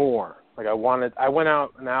more. Like I went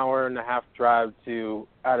out an hour and a half drive to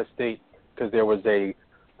out of state because there was a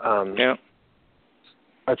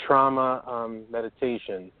trauma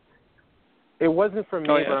meditation. It wasn't for me,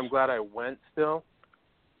 but I'm glad I went still.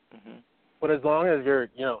 But as long as you're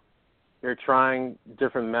trying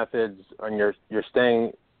different methods and you're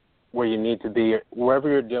staying where you need to be, wherever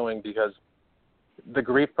you're doing, because the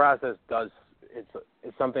grief process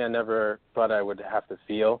it's something I never thought I would have to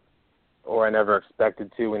feel, or I never expected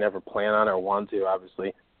to. We never plan on it or want to,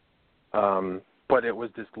 obviously. But it was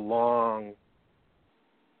this long,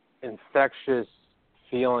 infectious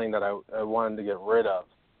feeling that I wanted to get rid of.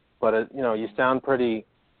 But you sound pretty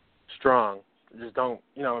strong. Just don't,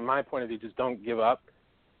 in my point of view, just don't give up.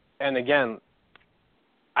 And again,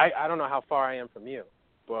 I don't know how far I am from you,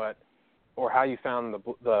 or how you found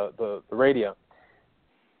the radio.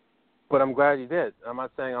 But I'm glad you did. I'm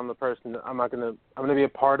not saying I'm the person. I'm going to be a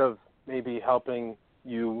part of maybe helping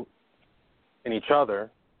you and each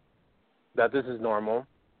other, that this is normal,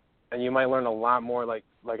 and you might learn a lot more like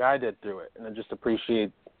I did through it, and then just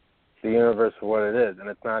appreciate the universe for what it is. And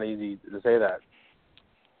it's not easy to say that.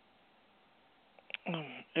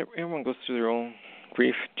 Everyone goes through their own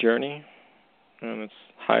grief journey, and it's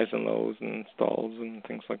highs and lows and stalls and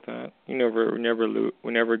things like that. We never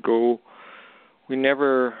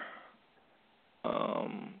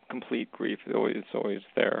complete grief. It's always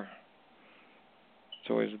there. It's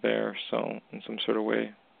always there. So in some sort of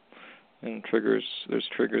way, and there's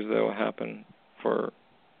triggers that will happen for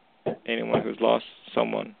anyone who's lost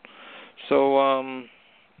someone. So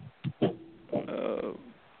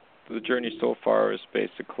the journey so far is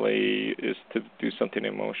to do something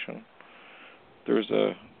in motion. There's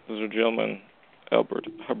a gentleman, Albert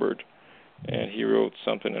Hubbard, and he wrote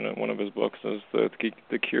something in one of his books as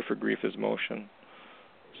the cure for grief is motion.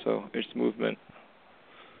 So it's movement.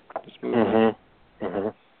 It's movement.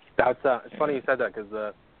 That's it's funny you said that, because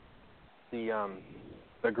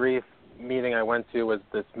the grief meeting I went to was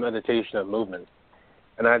this meditation of movement,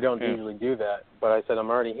 and I don't usually do that. But I said, I'm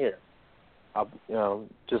already here. I'll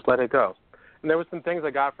just let it go. And there was some things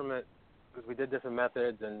I got from it because we did different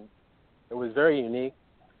methods, and it was very unique.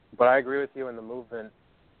 But I agree with you in the movement,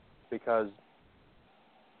 because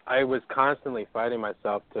I was constantly fighting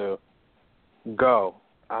myself to go.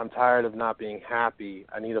 I'm tired of not being happy.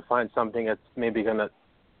 I need to find something that's maybe going to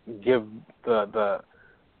give the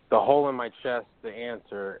hole in my chest the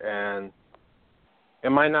answer. And it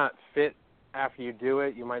might not fit after you do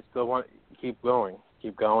it. You might still want to keep going.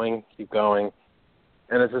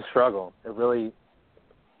 And it's a struggle. It really,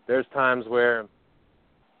 there's times where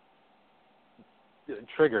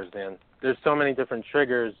triggers, man. There's so many different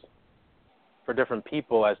triggers for different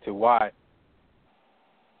people as to why.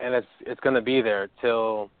 And it's going to be there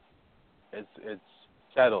till it's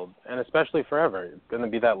settled, and especially forever. It's going to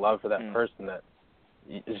be that love for that person that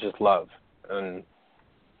is just love. And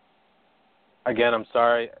again, I'm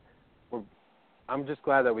sorry. I'm just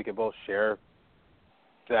glad that we could both share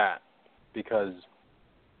that, because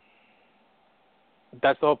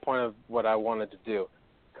that's the whole point of what I wanted to do.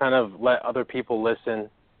 Kind of let other people listen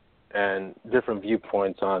and different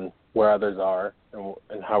viewpoints on where others are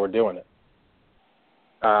and how we're doing it.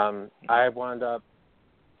 I wound up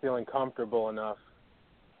feeling comfortable enough.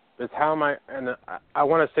 It's how I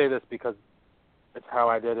want to say this because it's how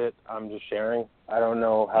I did it. I'm just sharing. I don't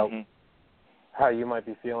know how you might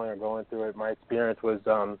be feeling or going through it. My experience was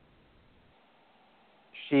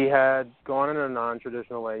she had gone in a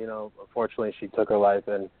non-traditional way. Unfortunately, she took her life.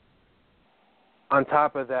 And on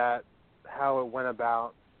top of that, how it went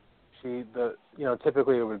about,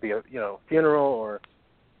 typically it would be a funeral or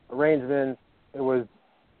arrangement. It was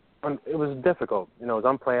difficult. It was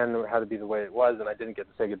unplanned. It had to be the way it was, and I didn't get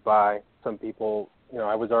to say goodbye. Some people,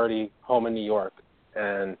 I was already home in New York,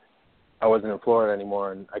 and I wasn't in Florida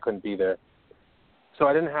anymore, and I couldn't be there. So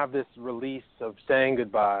I didn't have this release of saying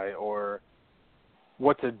goodbye or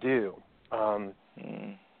what to do.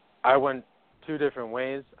 I went two different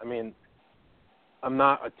ways. I mean, I'm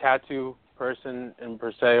not a tattoo person in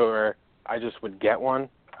per se, or I just would get one.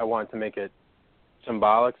 I wanted to make it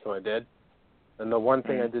symbolic, so I did. And the one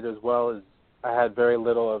thing I did as well is I had very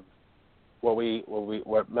little of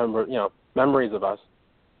memories of us,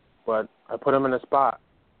 but I put them in a spot,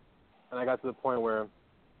 and I got to the point where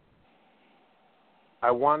I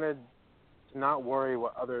wanted to not worry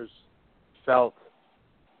what others felt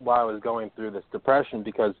while I was going through this depression,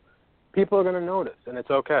 because people are going to notice, and it's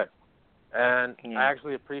okay. And I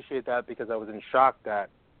actually appreciate that, because I was in shock that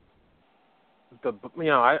I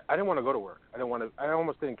didn't want to go to work. I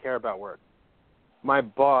almost didn't care about work. My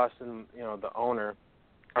boss and the owner,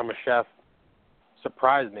 I'm a chef,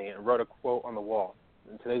 surprised me and wrote a quote on the wall.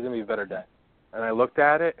 And today's gonna be a better day. And I looked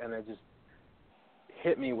at it, and it just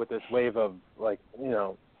hit me with this wave of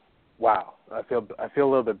wow. I feel a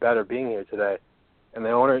little bit better being here today. And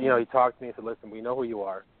the owner, he talked to me and said, "Listen, we know who you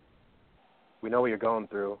are. We know what you're going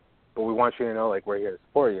through, but we want you to know we're here to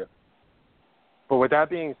support you." But with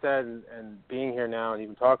that being said, and being here now and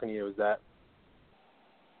even talking to you, is that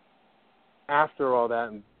after all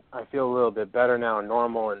that, I feel a little bit better now and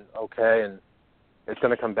normal and okay, and it's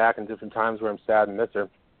going to come back in different times where I'm sad and miss her.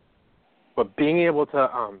 But being able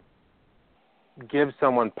to give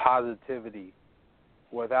someone positivity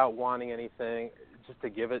without wanting anything, just to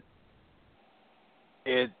give it,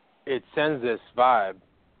 it sends this vibe.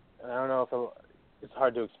 And I don't know if it's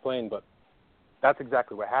hard to explain, but that's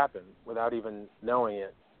exactly what happened without even knowing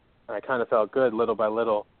it. And I kind of felt good little by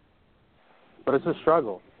little. But it's a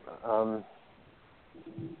struggle.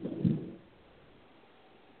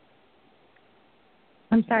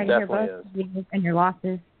 I'm sorry to hear both of you and your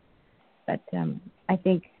losses, but I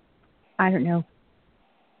don't know,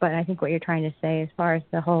 but I think what you're trying to say as far as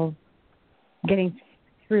the whole getting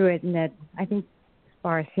through it, and that I think as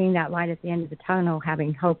far as seeing that light at the end of the tunnel,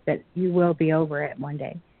 having hope that you will be over it one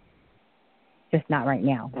day, just not right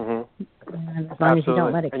now. Mm-hmm. As long as you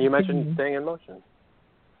don't let it continue. And you mentioned continue. staying in motion.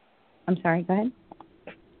 I'm sorry, go ahead.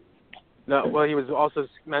 No, well, he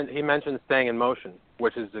mentioned staying in motion,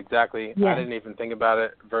 which is exactly, I didn't even think about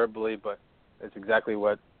it verbally, but it's exactly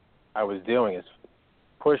what I was doing, is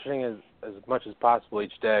pushing as much as possible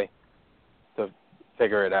each day to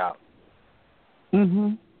figure it out.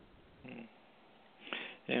 Mhm.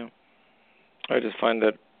 Yeah. I just find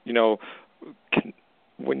that,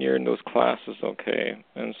 when you're in those classes, okay,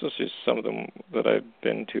 and especially some of them that I've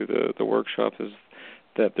been to, the workshop, is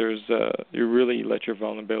that there's you really let your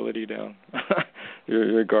vulnerability down,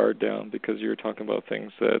 your guard down, because you're talking about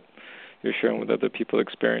things that you're sharing with other people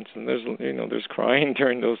experience, and there's crying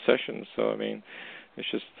during those sessions. So I mean, it's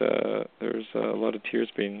just there's a lot of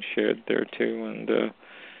tears being shared there too,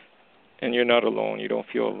 and you're not alone. You don't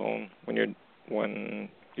feel alone when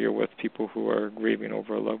you're with people who are grieving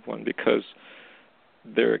over a loved one, because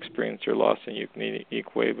their experience their loss in a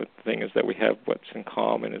unique way. But the thing is that we have what's in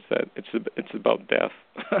common is that it's about death.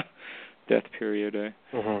 death period.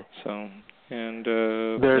 So, and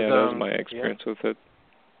that was my experience with it.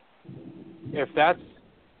 If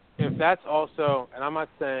that's also, and I'm not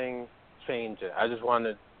saying change it, I just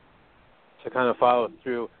wanted to kind of follow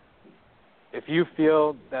through. If you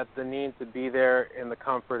feel that the need to be there in the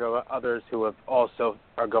comfort of others who have also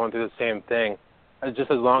are going through the same thing,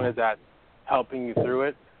 just as long as that's helping you through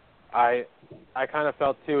it, I kind of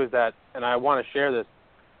felt too is that, and I want to share this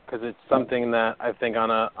because it's something that I think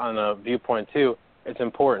on a viewpoint too, it's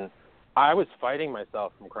important. I was fighting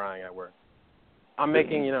myself from crying at work. I'm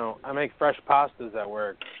making, I make fresh pastas at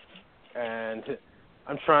work, and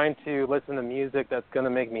I'm trying to listen to music that's going to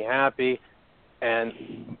make me happy,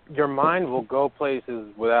 and your mind will go places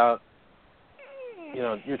without,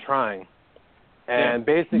 you're trying. And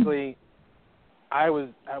basically,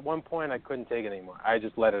 at one point, I couldn't take it anymore. I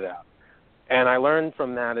just let it out. And I learned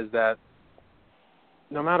from that is that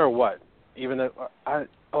no matter what, even if,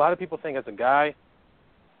 a lot of people think as a guy,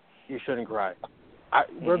 you shouldn't cry.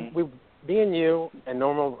 Me and you and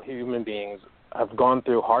normal human beings have gone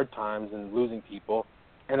through hard times and losing people,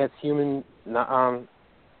 and it's human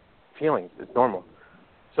feelings. It's normal.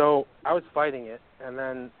 So I was fighting it, and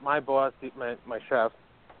then my boss, my chef,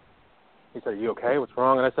 he said, "Are you okay? What's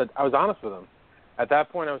wrong?" And I said, I was honest with him. At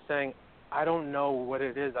that point, I was saying, I don't know what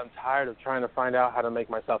it is. I'm tired of trying to find out how to make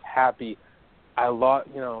myself happy. I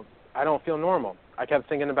don't feel normal. I kept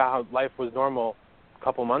thinking about how life was normal a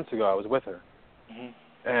couple months ago. I was with her.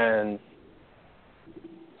 And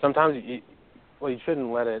sometimes you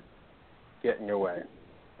shouldn't let it get in your way.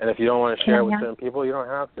 And if you don't want to share it with certain people, you don't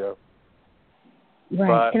have to. Right.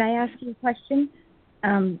 But, can I ask you a question?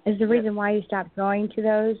 Is the reason why you stopped going to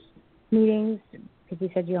those meetings, because you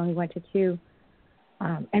said you only went to 2,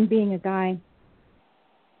 and being a guy,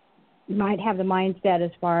 you might have the mindset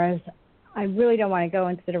as far as, I really don't want to go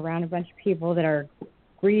and sit around a bunch of people that are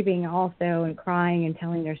grieving also and crying and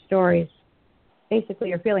telling their stories. Basically,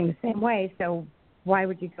 you're feeling the same way, so why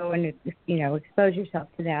would you go and, expose yourself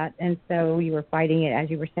to that? And so you were fighting it, as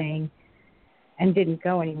you were saying, and didn't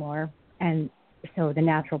go anymore. And so the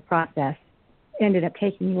natural process ended up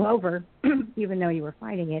taking you over, even though you were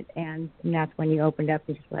fighting it. And that's when you opened up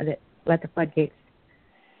and just let the floodgates,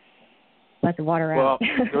 let the water out.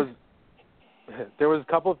 Well, there was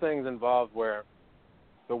a couple of things involved where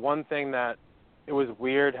the one thing that it was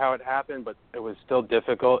weird how it happened, but it was still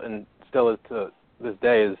difficult and still is to this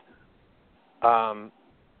day is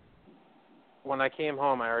when I came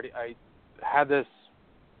home, I had this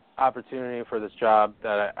opportunity for this job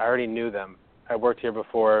that I already knew them. I worked here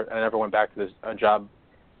before, and I never went back to this job.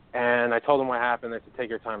 And I told them what happened. They said, "Take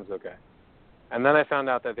your time, it's okay." And then I found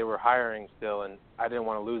out that they were hiring still, and I didn't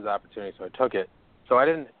want to lose the opportunity, so I took it. So I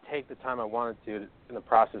didn't take the time I wanted to in the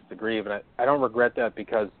process to grieve, and I don't regret that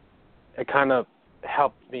because it kind of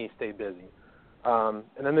helped me stay busy. And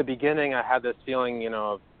in the beginning, I had this feeling,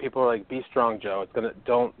 people were like, "Be strong, Joe. It's gonna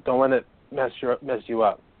don't let it mess you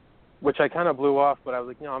up," which I kind of blew off. But I was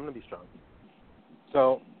like, "No, I'm gonna be strong."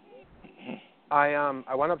 So I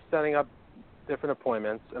wound up setting up different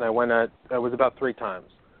appointments, and it was about 3 times.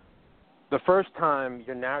 The first time,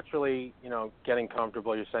 you're naturally, getting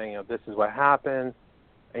comfortable. You're saying, this is what happened,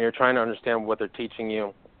 and you're trying to understand what they're teaching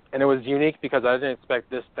you. And it was unique because I didn't expect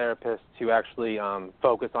this therapist to actually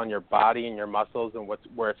focus on your body and your muscles and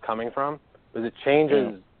where it's coming from, because it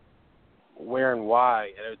changes where and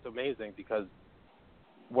why. And it's amazing because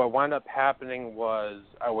what wound up happening was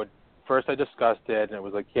first I discussed it, and it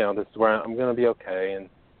was like, this is where I'm going to be okay, and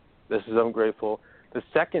I'm grateful. The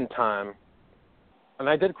second time, and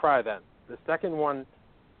I did cry then. The second one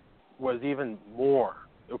was even more.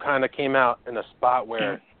 It kind of came out in a spot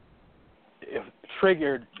where it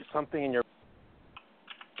triggered something in your...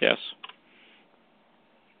 Yes.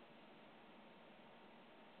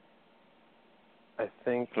 I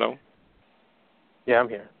think... Hello? Yeah, I'm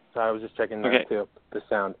here. So I was just checking the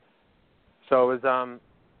sound. So it was,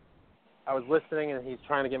 I was listening, and he's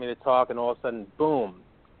trying to get me to talk, and all of a sudden, boom,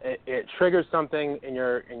 it triggers something in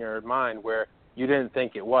your mind where you didn't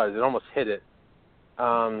think it was. It almost hit it.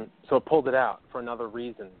 So it pulled it out for another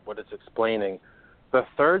reason, what it's explaining. The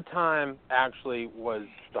third time actually was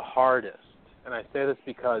the hardest. And I say this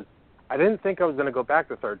because I didn't think I was going to go back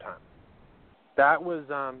the third time. That was,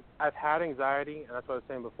 I've had anxiety, and that's what I was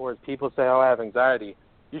saying before, is people say, I have anxiety.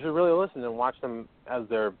 You should really listen and watch them as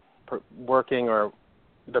they're working or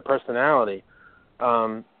their personality.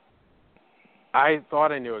 I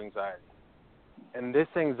thought I knew anxiety. And this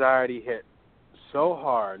anxiety hit so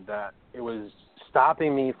hard that it was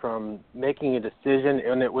stopping me from making a decision,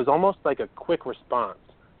 and it was almost like a quick response.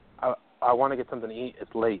 I want to get something to eat.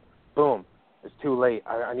 It's late. Boom. it's too late.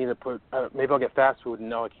 I need to put, maybe I'll get fast food.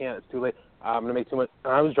 No, I can't. It's too late. I'm going to make too much.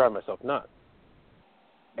 And I was driving myself nuts.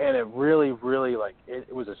 And it really, really, like,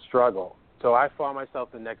 it was a struggle. So I fought myself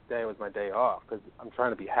the next day. It was my day off because I'm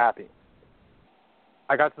trying to be happy.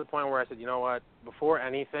 I got to the point where I said, you know what, before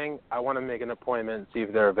anything, I want to make an appointment and see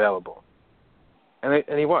if they're available. And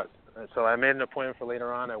he was. So I made an appointment for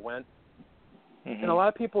later on. I went. And a lot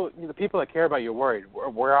of people, the people that care about you are worried.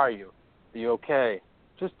 Where are you? Are you okay?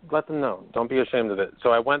 Just let them know. Don't be ashamed of it. So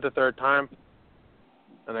I went the third time,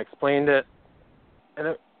 and I explained it.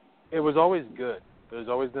 And it was always good. There's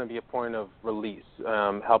always going to be a point of release,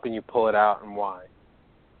 helping you pull it out and why.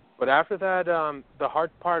 But after that, the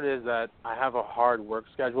hard part is that I have a hard work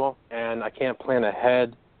schedule, and I can't plan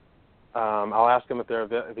ahead. I'll ask him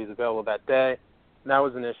if he's available that day. And that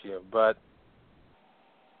was an issue. But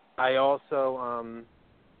I also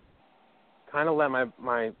kind of let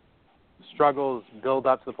my struggles build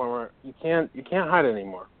up to the point where you can't hide it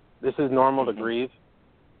anymore. This is normal to grieve.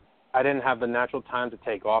 I didn't have the natural time to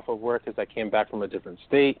take off of work because I came back from a different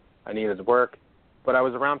state. I needed work. But I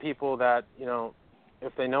was around people that, you know,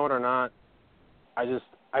 if they know it or not, I did.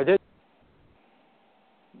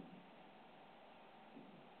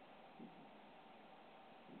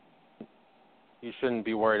 You shouldn't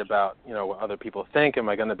be worried about, you know, what other people think. Am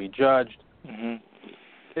I going to be judged?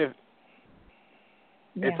 It's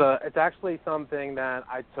actually something that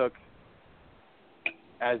I took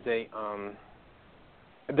as a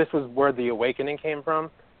this was where the awakening came from,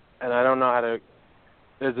 and I don't know how to.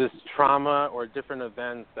 There's this trauma or different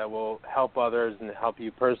events that will help others and help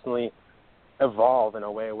you personally evolve in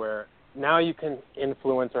a way where now you can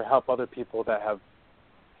influence or help other people that have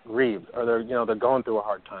grieved or they're going through a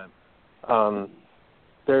hard time.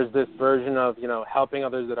 There's this version of, you know, helping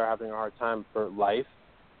others that are having a hard time for life.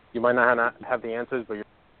 You might not have the answers, but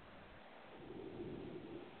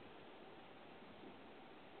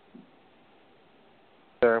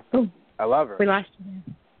I love her. We lost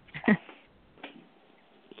you.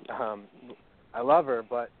 I love her,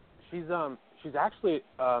 but she's actually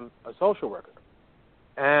a social worker.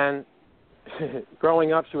 And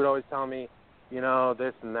growing up, she would always tell me, you know,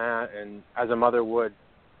 this and that, and as a mother would,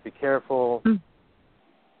 be careful.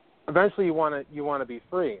 Eventually, you want to be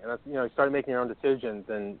free, and that's, you know, you start making your own decisions.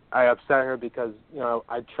 And I upset her because, you know,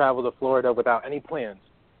 I traveled to Florida without any plans,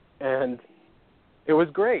 and it was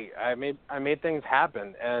great. I made things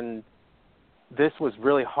happen, and this was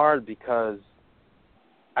really hard because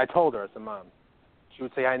I told her as a mom. She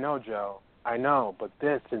would say, "I know, Joe, I know, but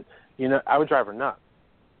this," and you know, I would drive her nuts.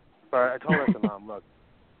 But I told her as a mom, "Look,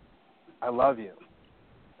 I love you."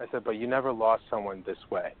 I said, "But you never lost someone this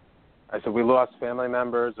way." I said, "We lost family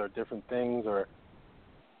members or different things, or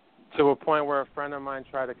to a point where a friend of mine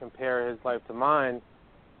tried to compare his life to mine,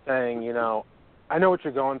 saying, you know, I know what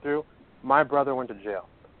you're going through. My brother went to jail.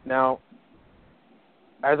 Now,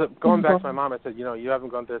 going back to my mom, I said, you know, you haven't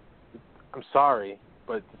gone through this. I'm sorry,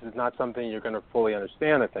 but this is not something you're going to fully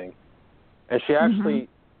understand, I think." And she actually,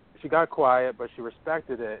 she got quiet, but she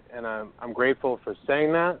respected it, and I'm grateful for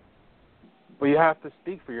saying that. But you have to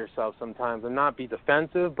speak for yourself sometimes and not be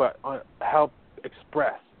defensive, but help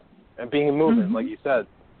express and being a movement, like you said.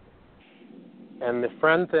 And the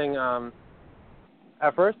friend thing,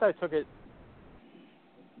 at first I took it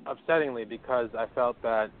upsettingly because I felt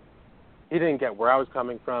that he didn't get where I was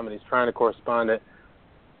coming from and he's trying to correspond it.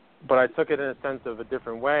 But I took it in a sense of a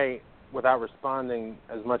different way without responding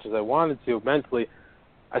as much as I wanted to mentally.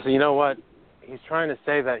 I said, you know what? He's trying to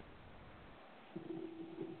say that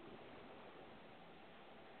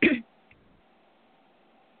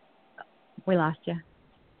we lost you.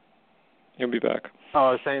 You'll be back. Oh,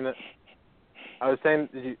 I was saying, I don't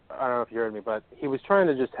know if you heard me, but he was trying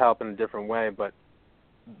to just help in a different way, but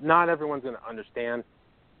not everyone's going to understand,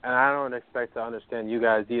 and I don't expect to understand you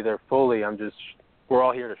guys either fully. We're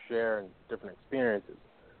all here to share and different experiences.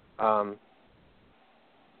 But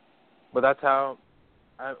that's how,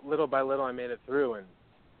 little by little, I made it through, and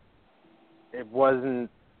it wasn't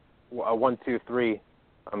a 1, 2, 3.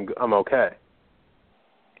 I'm okay.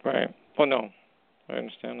 Right. Well, no, I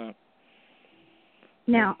understand that.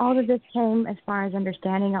 Now, all of this came as far as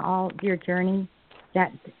understanding all your journey.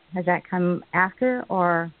 Has that come after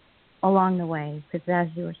or along the way? Because as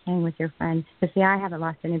you were saying with your friends, because see, I haven't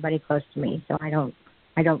lost anybody close to me, so I don't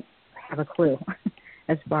have a clue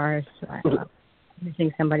as far as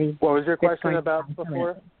missing somebody. What was your question about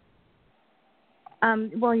before?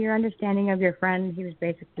 Well, your understanding of your friend, he was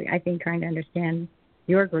basically, I think, trying to understand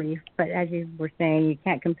your grief. But as you were saying, you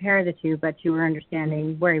can't compare the two, but you were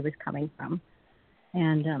understanding where he was coming from.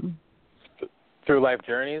 And through life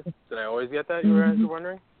journeys? Did I always get that? You were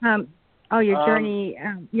wondering? Your journey,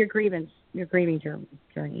 your grievance your grieving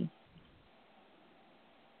journey?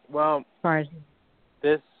 Well, As far as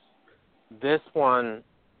this one,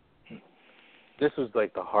 this was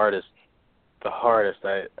like the hardest.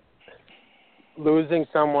 Losing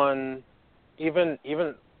someone, even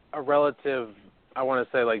a relative. I want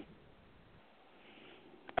to say, like,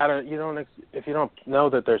 if you don't know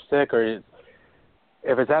that they're sick, or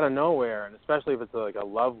if it's out of nowhere, and especially if it's like a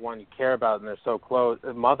loved one you care about and they're so close.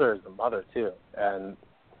 A mother is a mother too,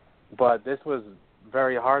 but this was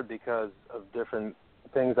very hard because of different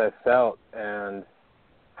things I felt and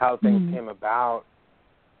how things came about.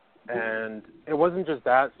 And it wasn't just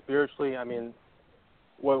that spiritually. I mean,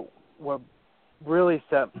 what really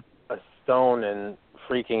set a stone and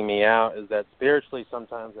freaking me out is that spiritually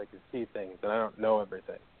sometimes I can see things and I don't know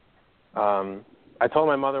everything. I told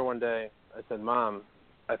my mother one day, I said, Mom,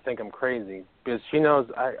 I think I'm crazy, because she knows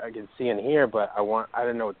I can see and hear, but I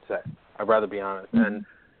didn't know what to say. I'd rather be honest. And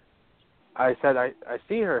I said, I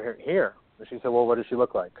see her here. And she said, well, what does she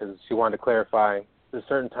look like? Because she wanted to clarify there's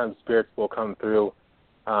certain times spirits will come through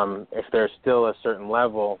if there's still a certain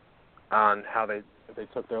level on if they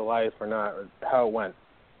took their life or not, or how it went.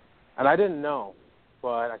 And I didn't know,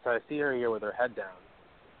 but I said, I see her here with her head down.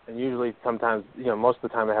 And usually sometimes, most of the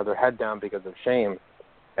time they have their head down because of shame.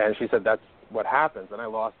 And she said, that's what happens. And I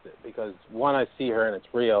lost it because, one, I see her and it's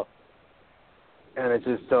real, and it's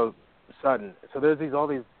just so sudden. So there's all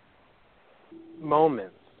these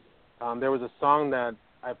moments. There was a song that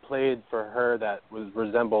I played for her that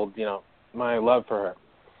resembled, my love for her.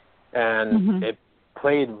 And it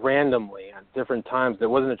played randomly at different times. It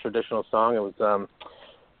wasn't a traditional song. It was,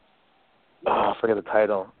 I forget the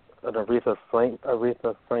title, an Aretha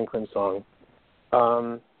Franklin song.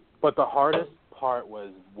 But the hardest part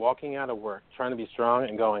was walking out of work, trying to be strong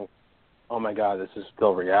and going, oh my God, this is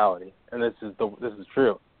still reality. And this is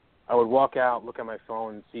true. I would walk out, look at my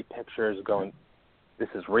phone, see pictures going, this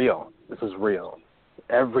is real. This is real.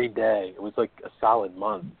 Every day. It was like a solid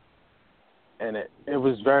month. And it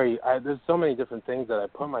was there's so many different things that I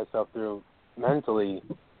put myself through mentally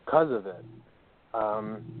because of it.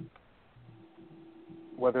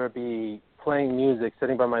 Whether it be playing music,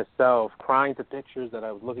 sitting by myself, crying to pictures that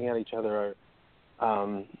I was looking at each other,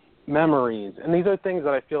 or memories. And these are things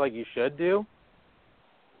that I feel like you should do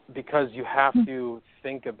because you have to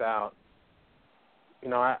think about,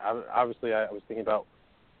 obviously I was thinking about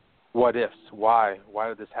what ifs, why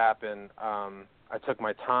did this happen? I took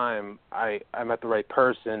my time. I met the right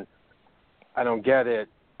person. I don't get it.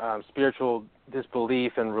 Spiritual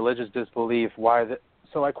disbelief and religious disbelief.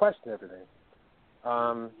 So I question everything.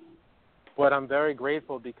 But I'm very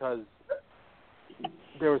grateful because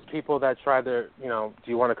there was people that tried to, do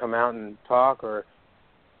you want to come out and talk? Or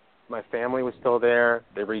my family was still there.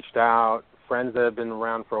 They reached out. Friends that have been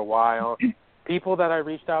around for a while. People that I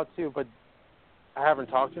reached out to, but I haven't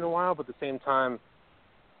talked to in a while. But at the same time,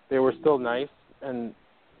 they were still nice and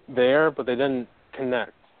there, but they didn't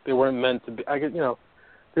connect. They weren't meant to be.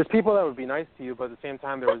 There's people that would be nice to you, but at the same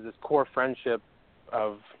time, there was this core friendship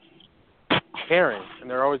of caring, and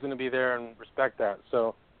they're always going to be there and respect that.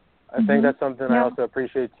 So I think that's something I also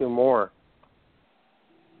appreciate too more.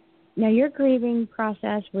 Now, your grieving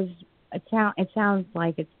process was, it sounds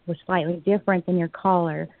like it was slightly different than your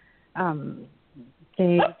caller.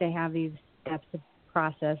 They have these steps of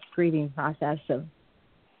grieving process of,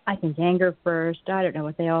 I think, anger first. I don't know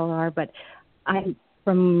what they all are, but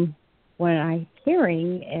from what I'm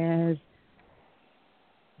hearing is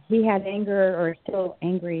he had anger or still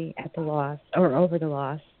angry at the loss or over the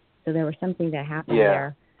loss. So there was something that happened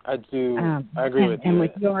there. I do. I agree with you. And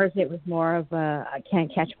with yours, it was more of a I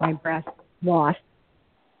can't catch my breath loss,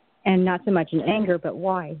 and not so much in anger, but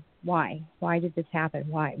why? Why? Why did this happen?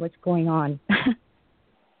 Why? What's going on?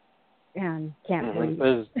 And can't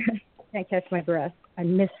breathe. Can't catch my breath. I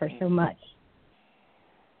miss her so much.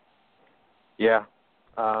 Yeah.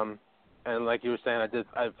 And like you were saying,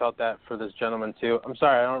 I felt that for this gentleman too. I'm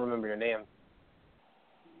sorry, I don't remember your name.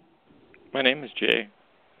 My name is Jay.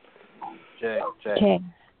 Jay. Okay.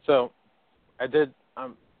 So, I did.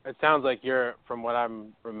 It sounds like you're from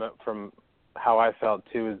how I felt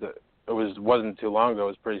too. Is that it wasn't too long ago. It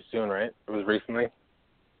was pretty soon, right? It was recently.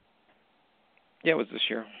 Yeah, it was this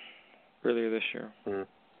year, earlier this year. Mm-hmm.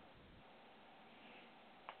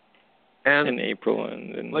 And in April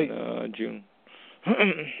and in June.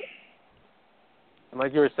 And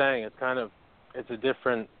like you were saying, it's a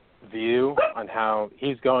different view on how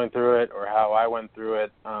he's going through it or how I went through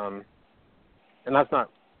it. And that's not.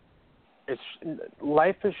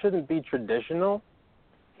 Life shouldn't be traditional.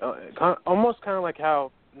 Almost kind of like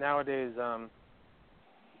how nowadays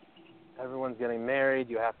everyone's getting married.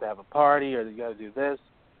 You have to have a party, or you got to do this.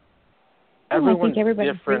 everyone's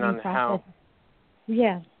everybody's different on grieving how. process.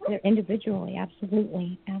 Yes, they're individually,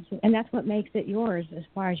 absolutely, and that's what makes it yours. As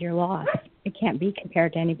far as your loss, it can't be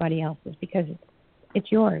compared to anybody else's because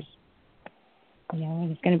it's yours.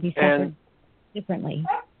 And it's going to be suffered differently.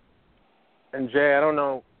 And Jay, I don't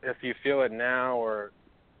know if you feel it now or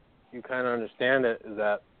you kind of understand it, is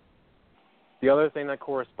that the other thing that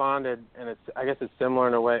corresponded, and I guess it's similar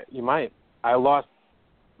in a way. I lost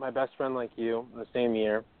my best friend like you in the same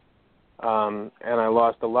year, and I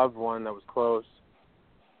lost a loved one that was close.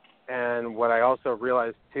 And what I also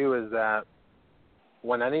realized too is that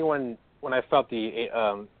when I felt the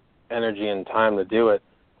energy and time to do it,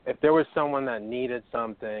 if there was someone that needed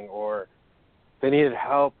something or they needed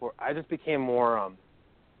help, or I just became more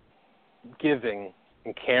giving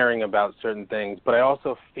and caring about certain things. But I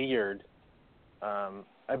also feared. I'm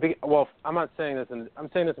not saying this, I'm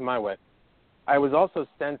saying this in my way. I was also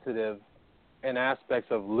sensitive in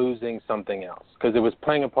aspects of losing something else because it was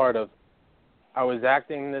playing a part of. I was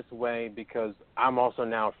acting this way because I'm also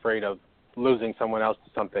now afraid of losing someone else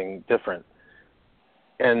to something different.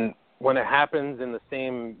 And when it happens in the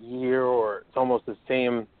same year or it's almost the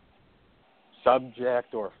same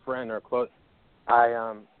subject or friend or close,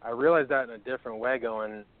 I realized that in a different way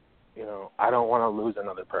going, I don't want to lose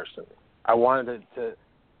another person. I wanted to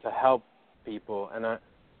help people. And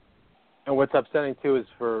what's upsetting too is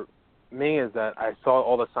for me is that I saw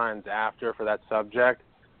all the signs after for that subject.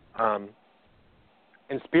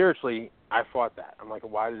 And spiritually, I fought that. I'm like,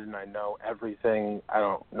 why didn't I know everything? I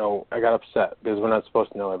don't know. I got upset because we're not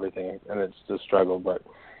supposed to know everything, and it's a struggle. But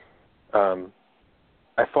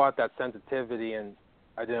I fought that sensitivity, and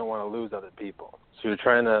I didn't want to lose other people. So you're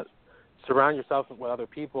trying to surround yourself with other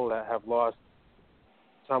people that have lost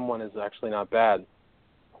someone is actually not bad.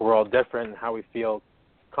 We're all different in how we feel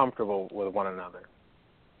comfortable with one another.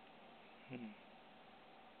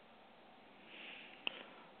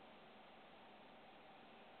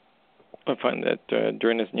 I find that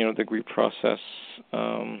during this, the grief process,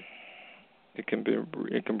 it can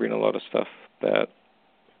bring a lot of stuff that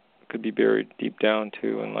could be buried deep down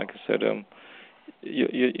too. And like I said, you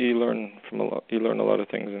learn a lot of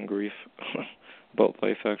things in grief about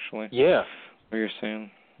life actually. Yeah. What you're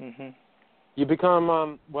saying. Mm-hmm. You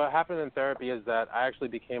become what happened in therapy is that I actually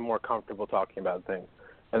became more comfortable talking about things,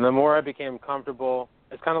 and the more I became comfortable,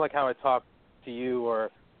 it's kind of like how I talk to you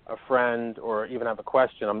or a friend or even have a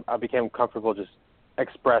question, I became comfortable just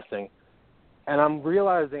expressing. And I'm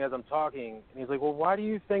realizing as I'm talking, and he's like, well, why do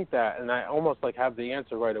you think that? And I almost have the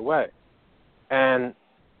answer right away. And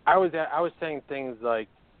I was saying things like,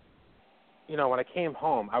 when I came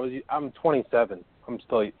home, I'm 27.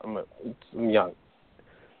 I'm young.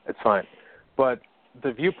 It's fine. But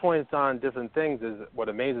the viewpoints on different things is what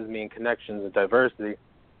amazes me in connections and diversity.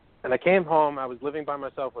 And I came home, I was living by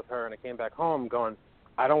myself with her, and I came back home going,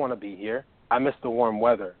 I don't want to be here. I miss the warm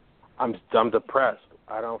weather. I'm depressed.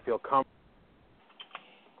 I don't feel comfortable.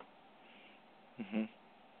 Mm-hmm.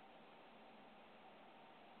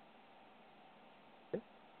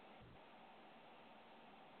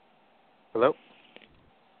 Hello?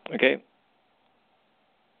 Okay.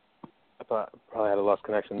 I thought I probably had a lost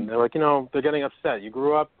connection. They're like, they're getting upset. You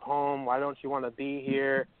grew up home. Why don't you want to be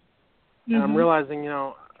here? Mm-hmm. And I'm realizing,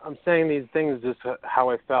 I'm saying these things just how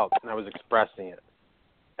I felt, and I was expressing it.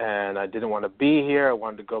 And I didn't want to be here. I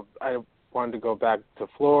wanted to go back to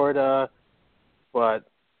Florida, but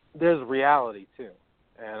there's reality too.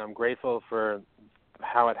 And I'm grateful for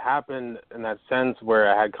how it happened in that sense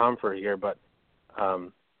where I had comfort here. But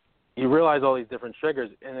you realize all these different triggers,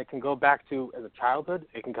 and it can go back to as a childhood.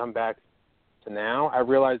 It can come back to now. I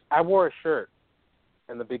realized I wore a shirt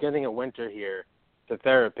in the beginning of winter here to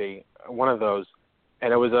therapy, one of those,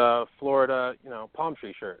 and it was a Florida, palm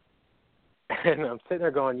tree shirt. And I'm sitting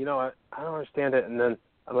there going, I don't understand it. And then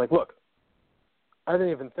I'm like, look, I didn't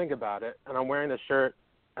even think about it. And I'm wearing this shirt,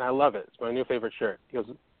 and I love it. It's my new favorite shirt. He goes,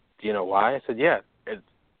 do you know why? I said, yeah, it's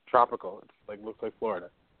tropical. It's looks like Florida.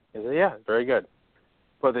 He said, yeah, very good.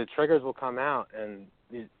 But the triggers will come out, and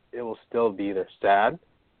it will still be either sad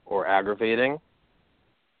or aggravating.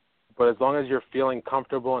 But as long as you're feeling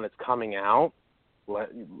comfortable and it's coming out,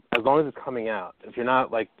 as long as it's coming out, if you're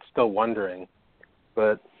not, still wondering,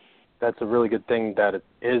 but that's a really good thing that it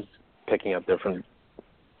is picking up different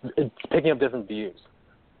views.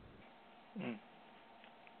 Mm.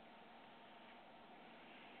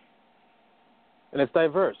 And it's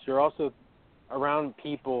diverse. You're also around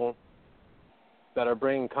people that are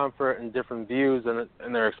bringing comfort and different views,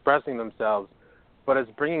 and they're expressing themselves, but it's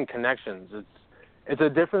bringing connections. It's a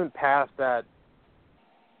different path that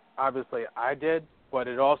obviously I did, but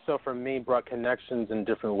it also for me brought connections in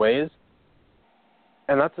different ways.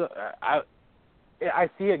 And I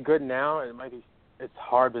see it good now. It's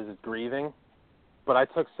hard because it's grieving, but I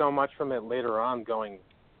took so much from it later on going,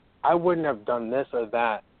 I wouldn't have done this or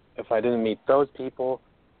that if I didn't meet those people.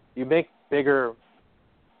 You make bigger,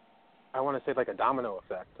 I want to say like a domino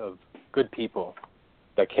effect of good people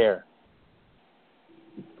that care.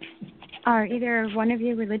 Are either one of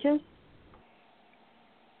you religious?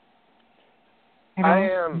 I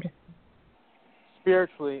am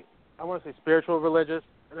spiritually, I want to say spiritual religious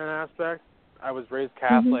in an aspect. I was raised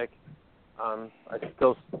Catholic. I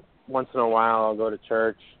still, once in a while, I'll go to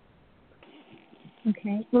church.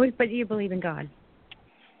 Okay. Well, but you believe in God?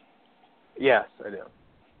 Yes, I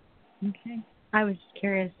do. Okay. I was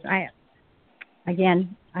curious. I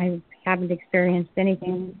haven't experienced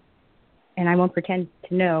anything, and I won't pretend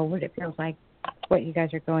to know what it feels like, what you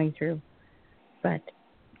guys are going through. But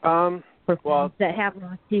for friends that have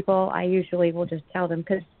lost people, I usually will just tell them,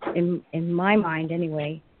 because in my mind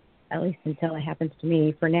anyway, at least until it happens to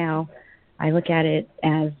me, for now, I look at it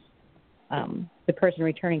as the person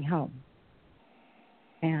returning home.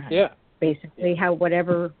 And basically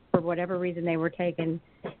for whatever reason they were taken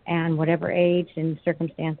and whatever age and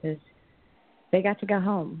circumstances, they got to go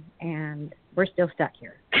home, and we're still stuck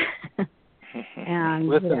here. And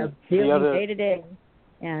dealing day to day,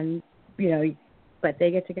 and but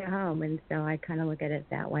they get to go home, and so I kind of look at it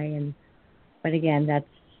that way. But again, that's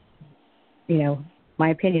my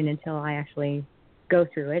opinion until I actually go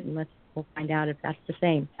through it, and we'll find out if that's the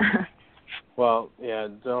same. Well, yeah,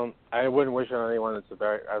 I wouldn't wish on anyone that's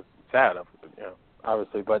sad,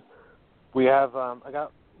 obviously, but we have, I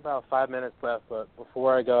got about 5 minutes left, but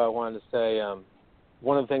before I go, I wanted to say,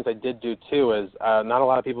 one of the things I did do too is, not a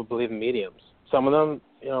lot of people believe in mediums. Some of them,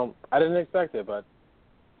 I didn't expect it, but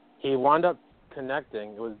he wound up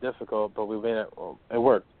connecting. It was difficult, but we made it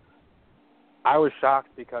worked. I was shocked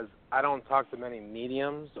because I don't talk to many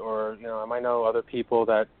mediums, or, I might know other people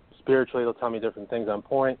that spiritually they'll tell me different things on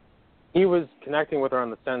point. He was connecting with her in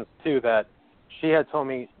the sense, too, that she had told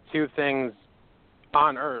me 2 things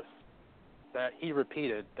on Earth that he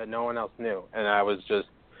repeated that no one else knew. And I was just,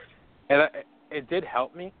 it did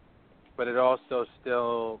help me, but it also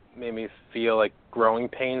still made me feel like growing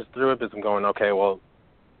pains through it, because I'm going, okay, well,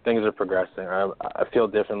 things are progressing. I feel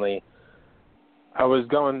differently. I was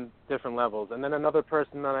going different levels. And then another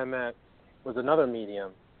person that I met was another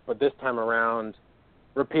medium, but this time around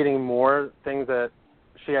repeating more things that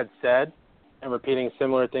she had said and repeating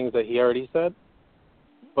similar things that he already said,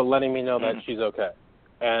 but letting me know that she's okay.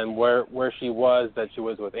 And where she was, that she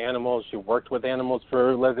was with animals, she worked with animals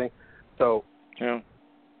for a living. So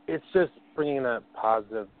it's just bringing that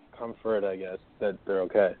positive comfort, I guess, that they're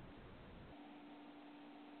okay.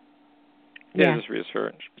 Yeah, it's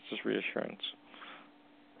reassurance. It's just reassurance.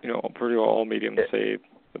 Pretty well all mediums say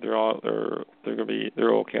that they're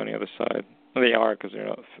okay on the other side. And they are, because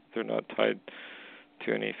they're not tied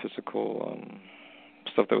to any physical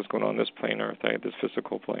stuff that was going on this plane Earth, this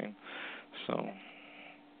physical plane. So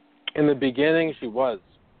in the beginning, she was,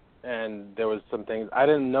 and there was some things I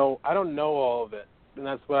didn't know. I don't know all of it, and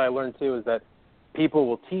that's what I learned too. Is that people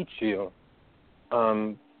will teach you,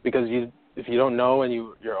 because if you don't know and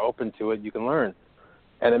you're open to it, you can learn.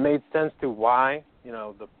 And it made sense to why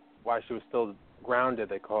why she was still grounded.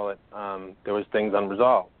 They call it. There was things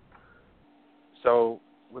unresolved. So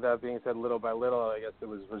with that being said, little by little, I guess it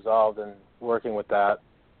was resolved and working with that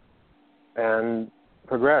and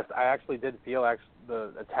progressed. I actually did feel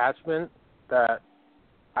the attachment that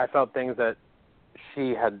I felt things that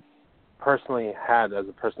she had personally had as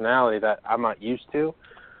a personality that I'm not used to.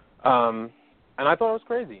 And I thought it was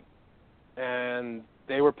crazy. And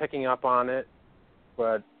they were picking up on it,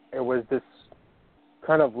 but it was this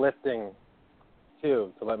kind of lifting,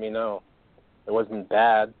 too, to let me know it wasn't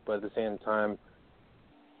bad, but at the same time,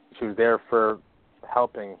 she was there for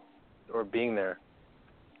helping or being there.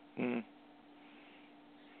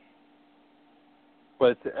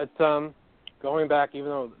 But it's going back, even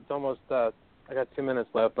though it's almost, I got 2 minutes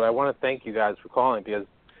left, but I want to thank you guys for calling, because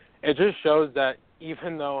it just shows that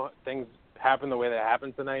even though things happen the way they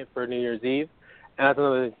happened tonight for New Year's Eve, and that's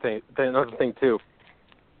another thing too,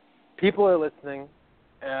 people are listening.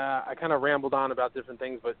 I kind of rambled on about different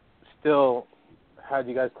things, but still had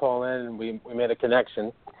you guys call in, and we made a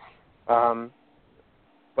connection.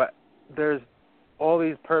 But there's all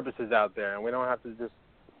these purposes out there, and we don't have to just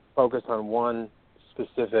focus on one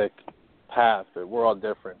specific path. We're all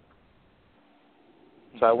different.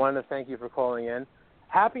 So I wanted to thank you for calling in.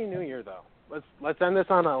 Happy New Year, though. Let's end this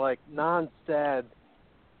on a non-sad,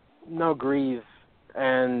 no grief.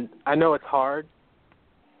 And I know it's hard,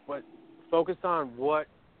 but focus on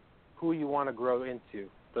who you want to grow into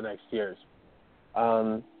the next years.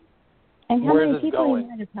 And how Where many is this people going? you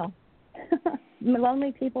might have helped?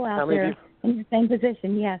 Lonely people How out many there people? in the same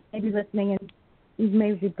position, yes, maybe listening, and you've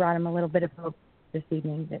maybe brought them a little bit of hope this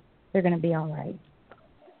evening that they're going to be all right.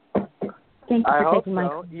 Thank you I for hope taking my so.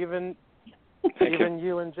 call. Even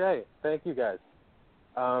you and Jay. Thank you guys.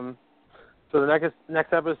 So the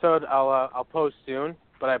next episode I'll post soon,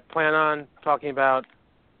 but I plan on talking about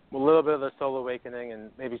a little bit of the soul awakening and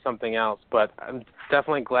maybe something else. But I'm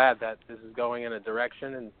definitely glad that this is going in a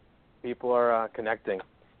direction and people are connecting.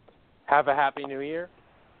 Have a happy New Year,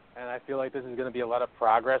 and I feel like this is going to be a lot of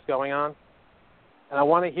progress going on. And I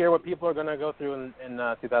want to hear what people are going to go through in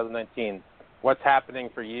 2019. What's happening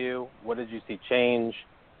for you? What did you see change?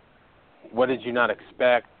 What did you not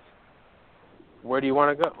expect? Where do you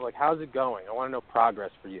want to go? Like, how's it going? I want to know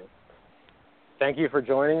progress for you. Thank you for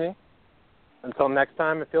joining me. Until next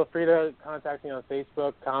time, feel free to contact me on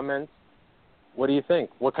Facebook, comments. What do you think?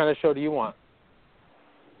 What kind of show do you want?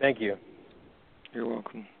 Thank you. You're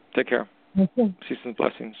welcome. Take care. Thank you. Season's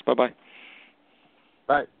blessings. Bye-bye.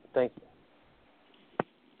 Bye. Thank you.